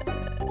Cafe.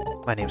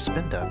 My name's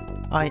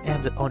Spinda. I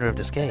am the owner of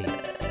this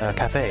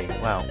cafe.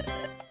 Wow.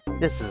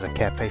 This is a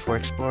cafe for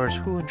explorers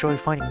who enjoy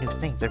finding new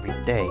things every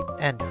day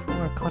and who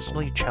are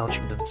constantly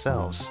challenging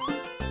themselves.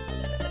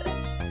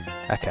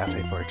 A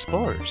cafe for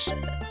explorers.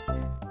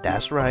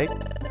 That's right.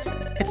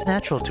 It's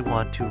natural to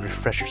want to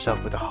refresh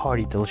yourself with a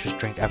hearty, delicious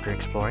drink after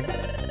exploring.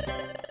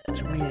 It's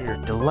a real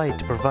delight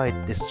to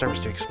provide this service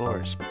to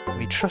explorers.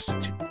 We trust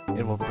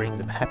it will bring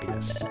them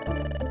happiness.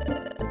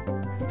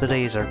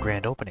 Today is our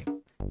grand opening.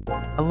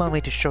 Allow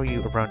me to show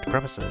you around the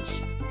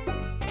premises.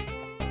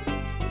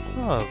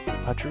 Oh,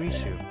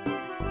 Pachirisu.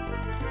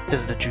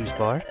 This is the juice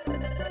bar.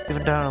 You've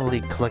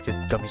undoubtedly collected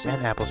gummies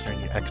and apples during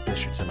your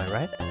expeditions, am I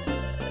right?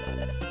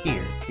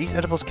 Here, these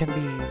edibles can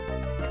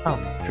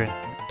become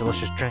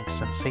delicious drink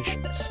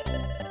sensations.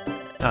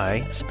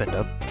 I,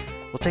 Spinda,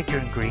 will take your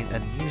ingredient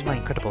and use my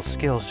incredible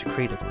skills to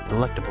create a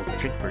delectable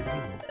drink for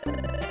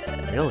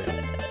you. Really?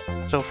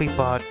 So if we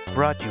brought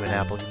you an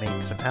apple, you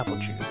make some apple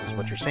juice, is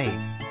what you're saying?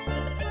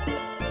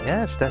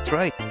 Yes, that's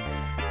right.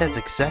 That's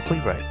exactly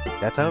right.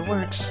 That's how it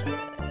works.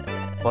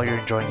 While you're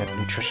enjoying a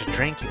nutritious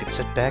drink, you can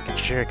sit back and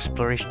share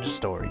exploration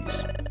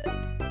stories.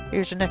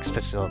 Here's the next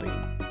facility.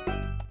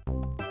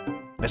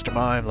 Mr.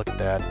 Mime, look at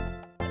that.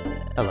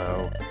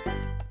 Hello.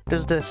 This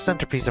is the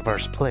centerpiece of our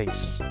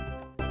place,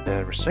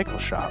 the recycle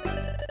shop.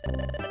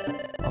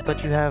 I'll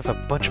bet you have a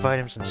bunch of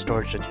items in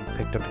storage that you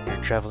picked up in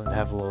your travels and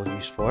have a little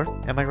use for,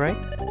 am I right?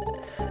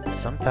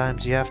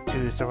 Sometimes you have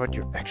to throw out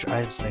your extra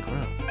items to make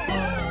room.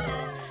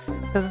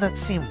 Doesn't that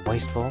seem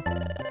wasteful?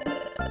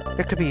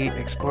 There could be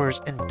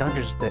explorers and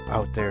dungeons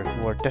out there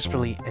who are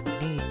desperately in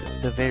need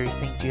of the very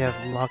things you have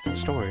locked in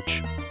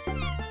storage.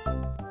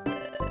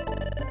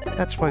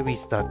 That's why we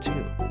thought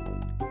too.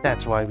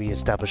 That's why we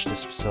established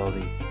this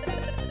facility.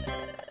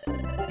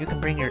 You can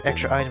bring your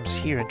extra items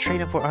here and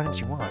trade them for items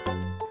you want.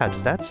 How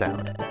does that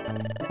sound?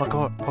 One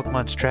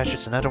Pokemon's trash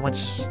is another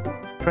one's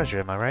treasure,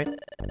 am I right?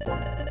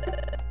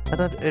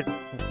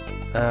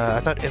 I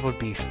thought it would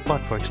be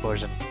fun for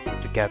explorers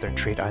to gather and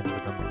trade items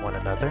with one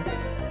another.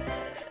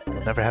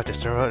 You'll never have to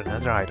throw out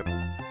another item.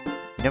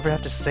 You never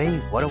have to say,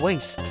 what a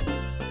waste!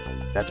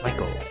 That's my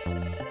goal.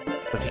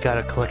 But if you got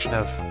a collection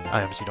of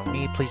items you don't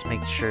need, please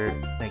make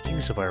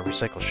use of our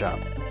recycle shop.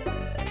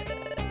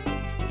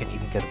 You can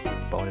even get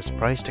a bonus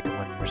price ticket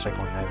when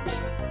recycling items.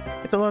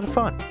 It's a lot of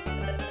fun.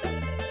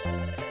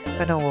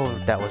 I know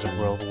that was a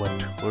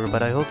whirlwind tour,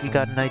 but I hope you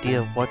got an idea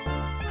of what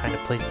kind of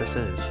place this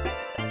is.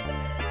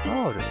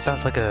 Oh, this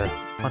sounds like a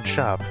fun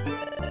shop.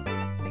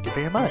 Thank you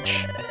very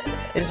much.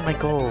 It is my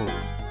goal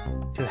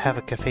to have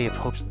a cafe of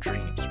hopes and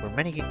dreams, where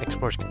many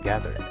explorers can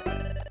gather.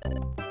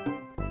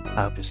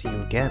 I hope to see you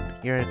again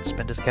here at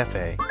Spinda's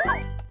Cafe.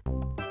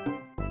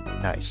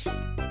 Nice.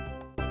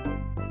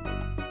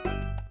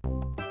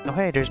 Oh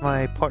hey, there's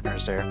my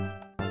partners there.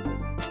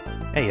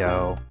 Hey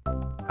yo.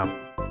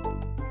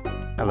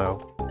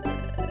 Hello.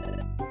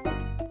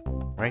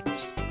 Right.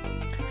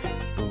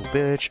 Boo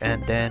Bitch,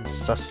 and then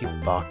Sussy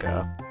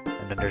Baka.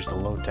 And then there's the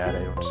Lotad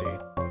I don't see.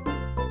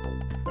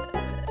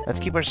 Let's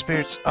keep our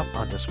spirits up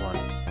on this one.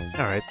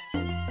 Alright.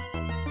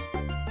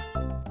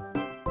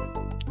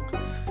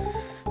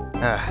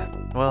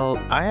 Well,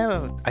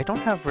 I don't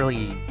have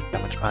really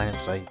that much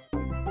items I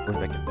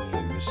believe I can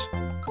use.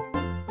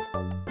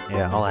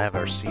 Yeah, all I have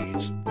are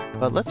seeds.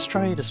 But let's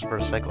try this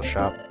recycle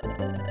shop.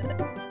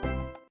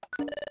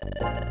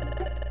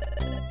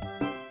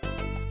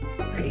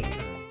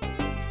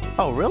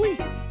 Oh, really?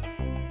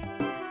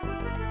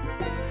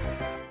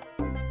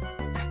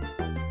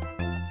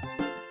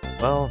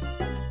 Well...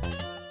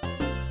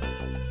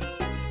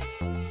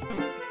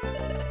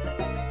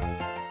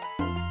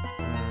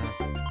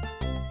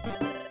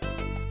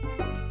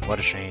 what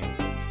a shame.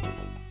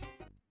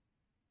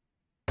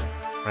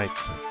 Right.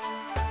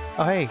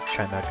 Oh hey,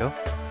 Chinago.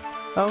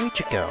 Oh,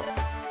 Ichigo.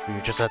 Were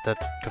you just at that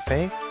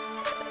cafe?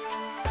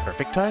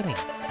 Perfect timing.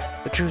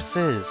 The truth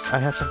is, I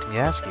have something to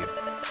ask you.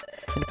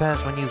 In the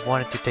past, when you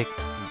wanted to take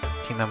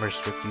team members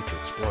with you to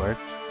explore,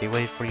 they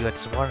waited for you at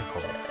this watering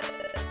hole.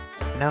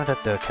 Now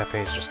that the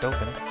cafe is just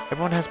opened,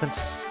 everyone has been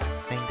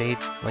saying they'd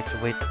like to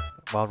wait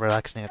while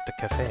relaxing at the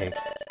cafe.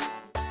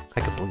 I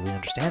completely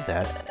understand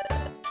that.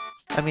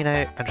 I mean,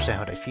 I understand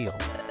how they feel.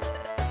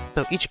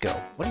 So, Ichigo,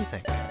 what do you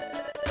think?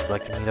 Would you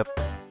like to meet up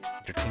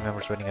with your team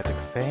members waiting at the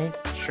cafe?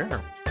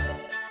 Sure.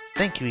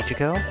 Thank you,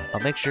 Ichigo.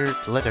 I'll make sure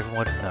to let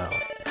everyone know.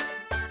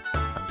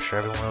 I'm sure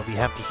everyone will be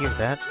happy to hear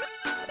that.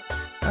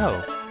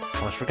 Oh,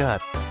 almost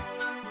forgot.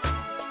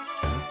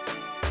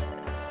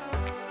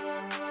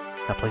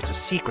 I placed a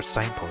secret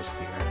signpost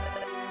here.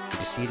 Did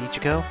you see it,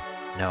 Ichigo?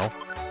 No.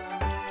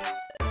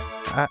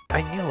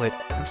 I knew it.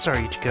 I'm sorry,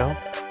 Ichigo.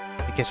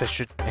 I guess I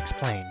should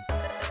explain.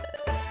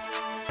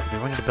 If you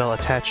ring the bell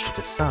attached to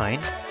the sign,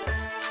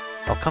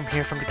 I'll come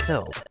here from the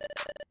guild.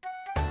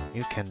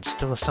 You can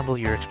still assemble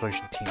your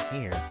exploration team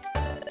here.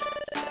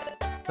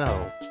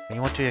 So, when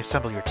you want to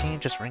assemble your team,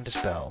 just ring this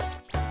bell.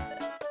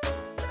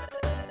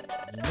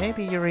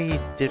 Maybe you already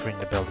did ring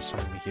the bell to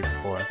summon me here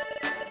before.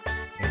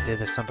 You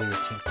did assemble your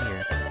team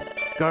here.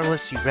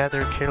 Regardless, you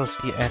rather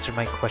carelessly answered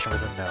my question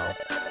with a no.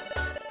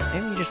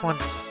 Maybe you just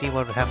wanted to see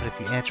what would happen if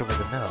you answered with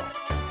a no.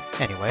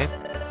 Anyway,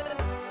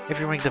 if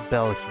you ring the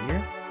bell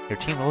here, your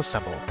team will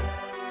assemble.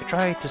 You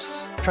try it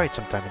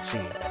sometime and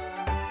see.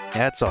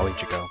 That's all,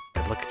 Ichigo.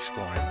 Good luck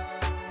exploring.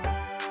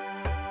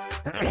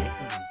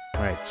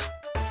 Right.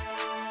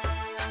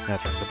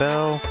 Let's ring the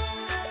bell,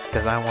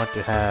 because I want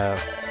to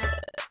have...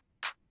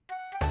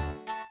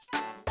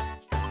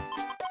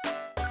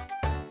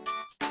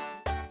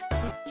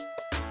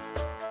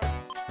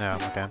 No,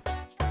 okay.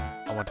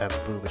 I want to have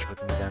Boobish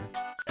with me then.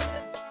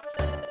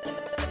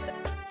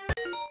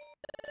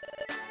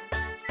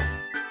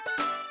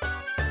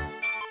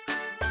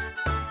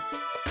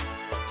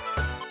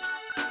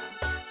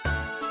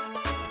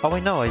 Oh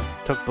wait, no, I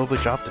took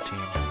Boobish off the team.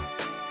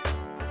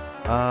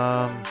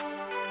 I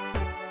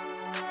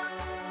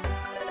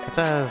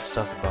thought I have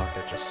something about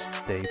to just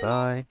stay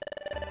by.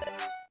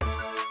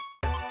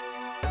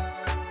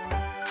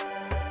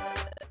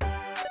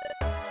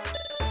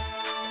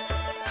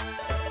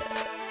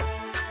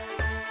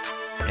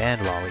 And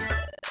Lolly.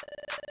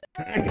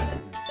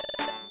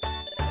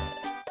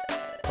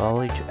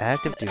 Lolly to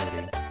active duty.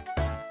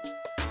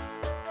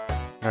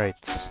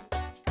 Alright.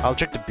 I'll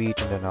check the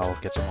beach and then I'll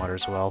get some water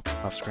as well,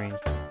 off screen.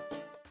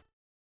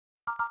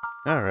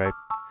 Alright.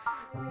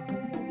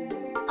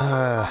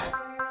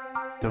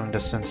 Doing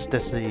this since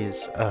this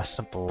is a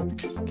simple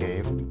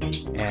cave.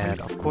 And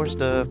of course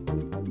the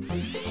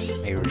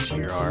neighbors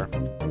here are...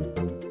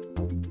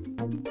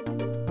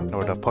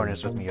 or the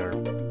partners with me are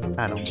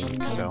kind of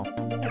weak, so...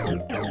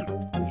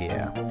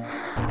 yeah.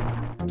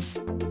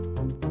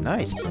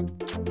 Nice!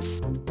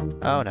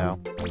 Oh no.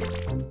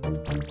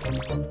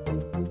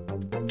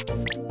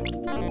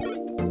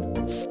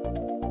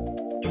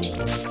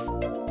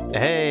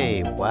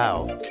 Hey!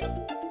 Wow!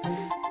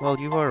 Well,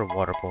 you are a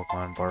water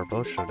Pokemon,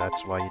 Barbo, so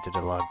that's why you did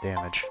a lot of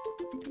damage.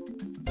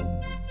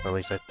 Or at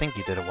least I think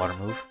you did a water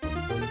move.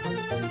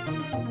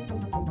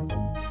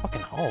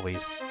 Fucking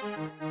hallways.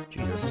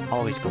 Jesus,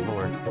 hallways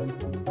galore.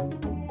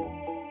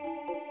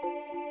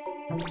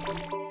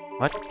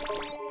 What?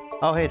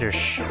 Oh, hey, there's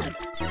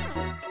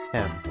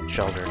him,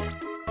 Shelter.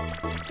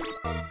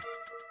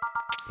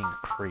 Being a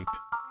creep.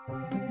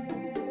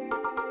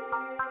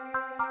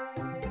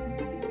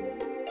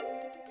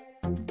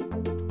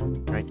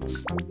 Right.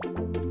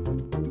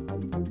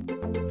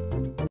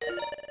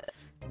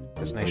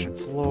 Destination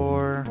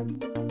floor.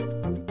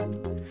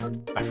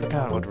 I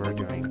forgot what we're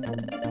doing.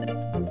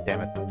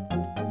 Damn it.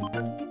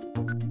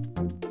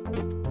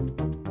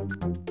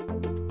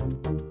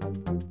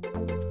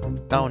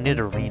 Oh, near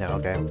the arena,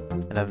 okay.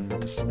 And then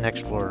this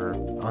next floor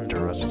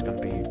under us is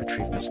gonna be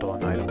retrieving a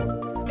stolen item.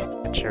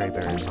 A cherry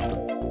berry or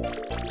something.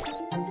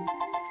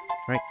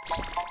 Right.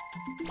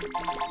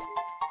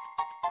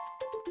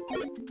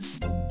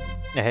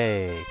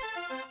 Hey!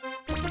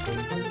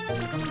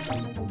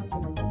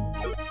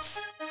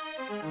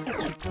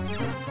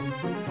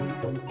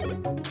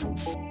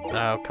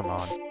 Oh, come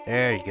on.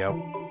 There you go.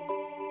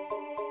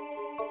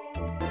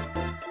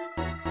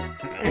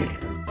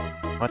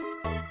 What?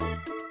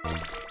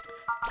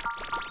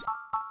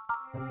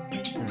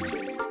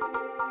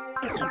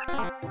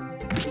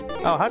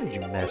 Oh, how did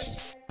you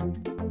miss?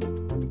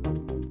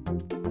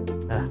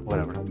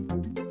 Whatever.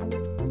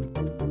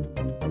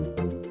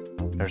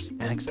 There's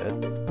an exit.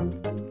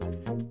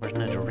 Where's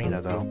an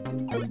arena, though?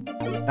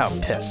 Oh,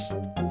 piss.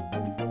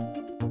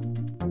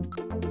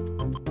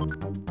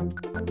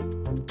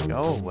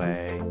 Go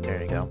away.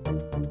 There you go.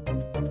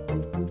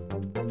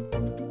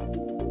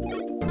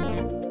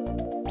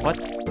 What?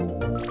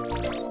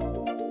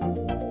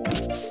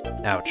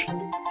 Ouch.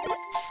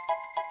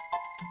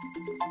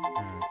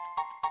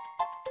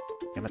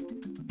 Damn it.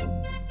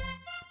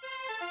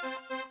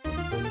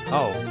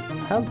 Oh,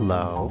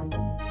 hello.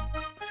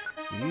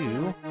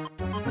 You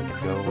can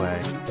go away.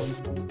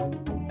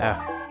 Ah.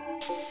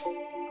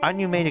 And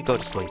you made it go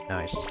to sleep.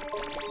 Nice.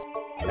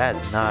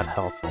 That's not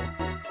helpful.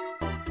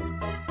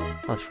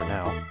 At least for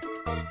now.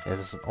 Is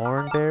this an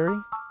orange berry?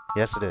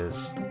 Yes, it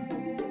is.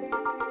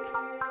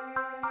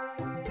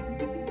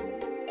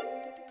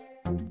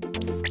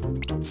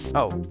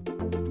 Oh.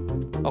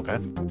 Okay.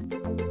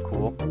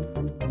 Cool.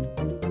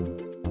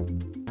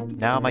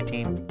 Now my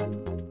team...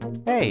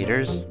 Hey,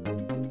 there's...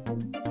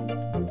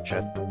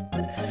 Shit.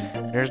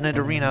 There's an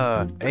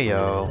arena.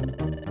 Ayo.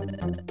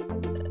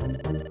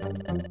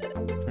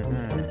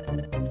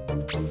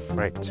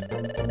 Right.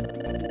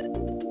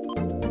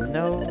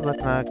 No,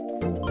 let's not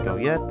go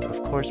yet.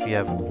 Of course, we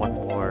have one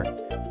more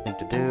thing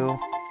to do.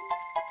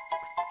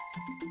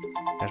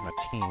 There's my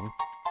team.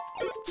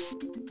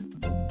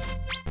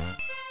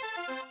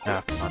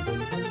 Ah, come on.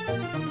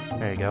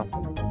 There you go.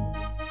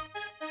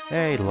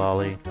 Hey,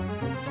 Lolly.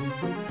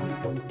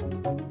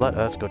 Let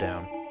us go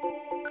down.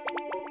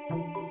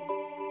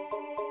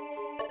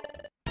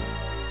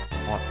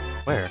 What?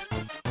 Where?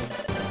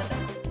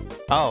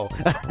 Oh!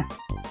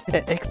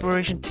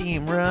 Exploration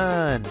team,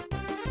 run!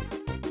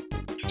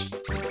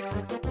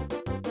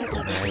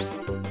 Nice.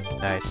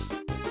 Nice.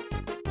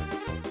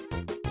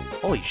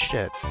 Holy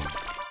shit.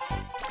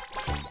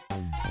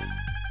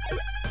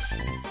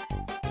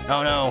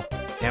 Oh no!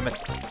 Damn it.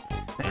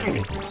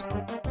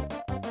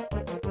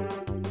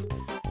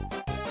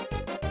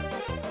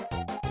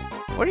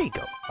 Where did he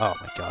go? Oh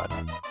my god.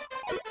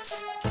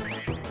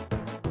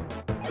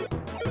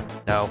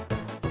 No.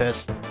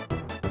 Piss.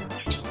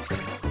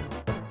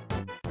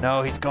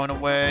 No, he's going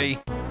away.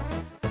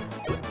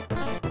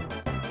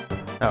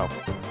 Oh.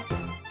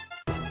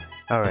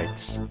 Alright.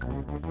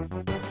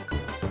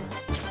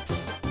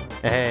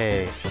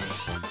 Hey.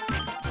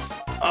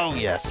 Oh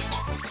yes.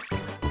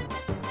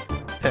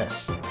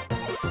 Piss.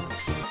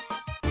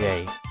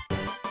 Yay.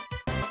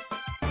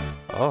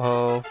 Oh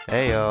ho.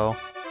 Heyo.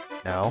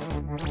 No.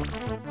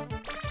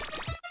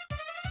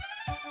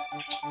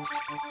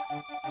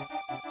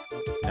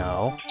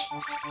 No.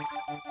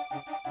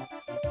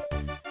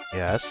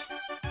 Yes.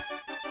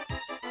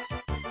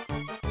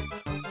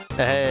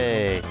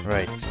 Hey!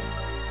 Right.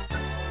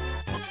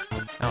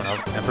 I don't know,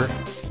 remember?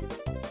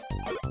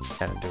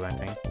 I didn't do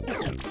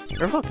anything.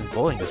 They're fucking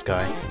bullying this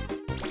guy.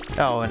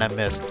 Oh, and I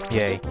missed.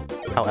 Yay.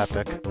 How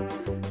epic.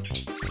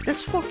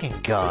 This fucking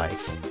guy.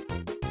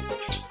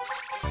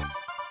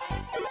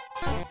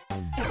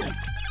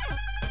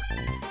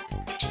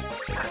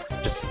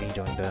 Just me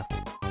doing the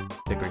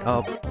green.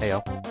 Oh,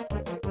 heyo.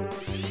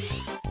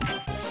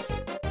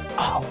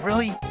 Oh,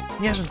 really?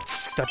 He hasn't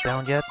got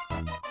down yet?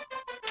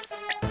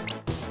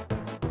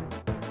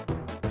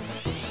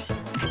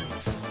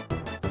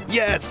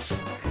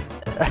 Yes!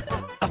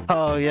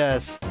 Oh,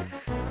 yes.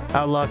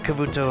 Outlaw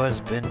Kabuto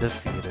has been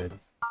defeated.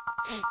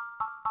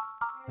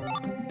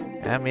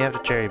 And we have the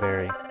Cherry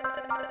Berry.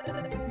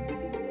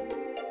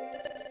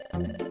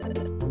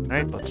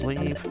 Alright, let's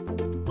leave.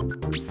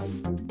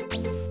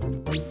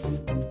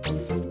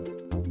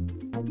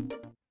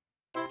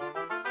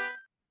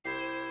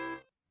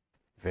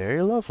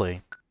 Very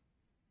lovely.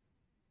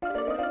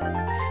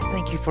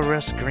 Thank you for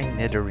rescuing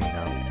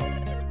Nidorino.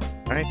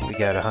 Alright, we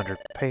got 100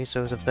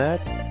 pesos of that.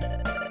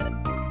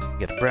 We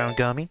get a brown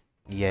gummy.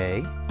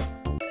 Yay.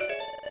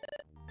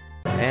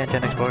 And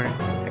 10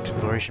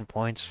 exploration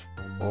points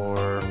for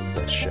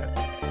this ship.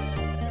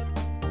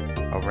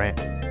 Alright.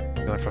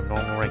 Going from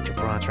normal rank to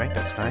bronze rank,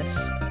 that's nice.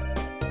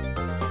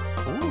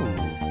 Ooh.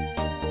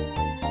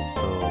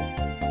 So,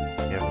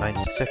 we have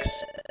 96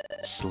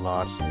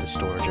 slots in the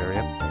storage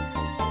area.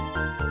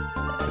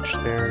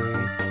 Berry,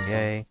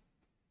 yay.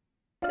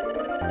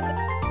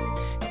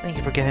 Thank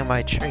you for getting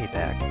my cherry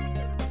back.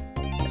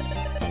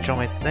 Show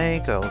my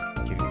thanks, I'll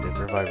give you the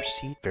reviver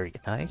seed, very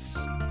nice.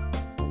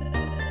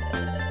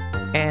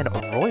 And a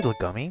royal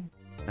gummy,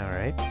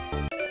 alright.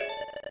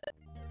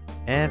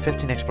 And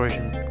 15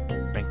 exploration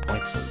rank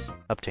points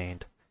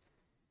obtained.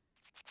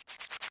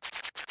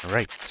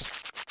 Alright.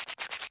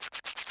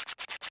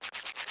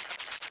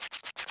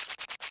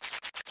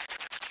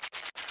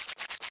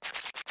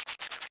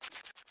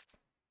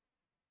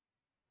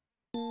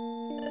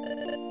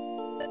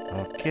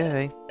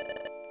 Okay.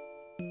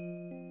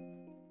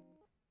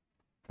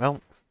 Well.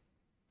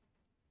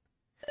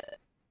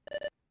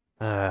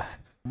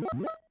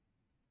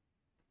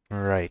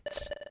 Right.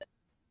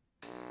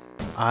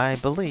 I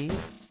believe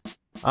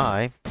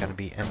I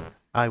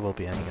will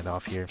be ending it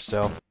off here,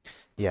 so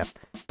yeah.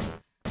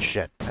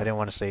 Shit, I didn't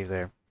want to save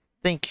there.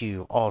 Thank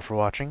you all for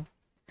watching.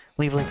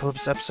 Leave a link below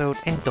this episode,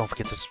 and don't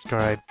forget to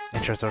subscribe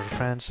and share with other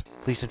friends.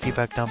 Please send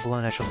feedback down below,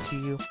 and I shall see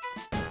you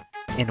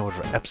in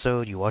order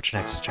episode you watch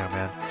next time,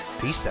 man.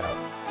 Peace out.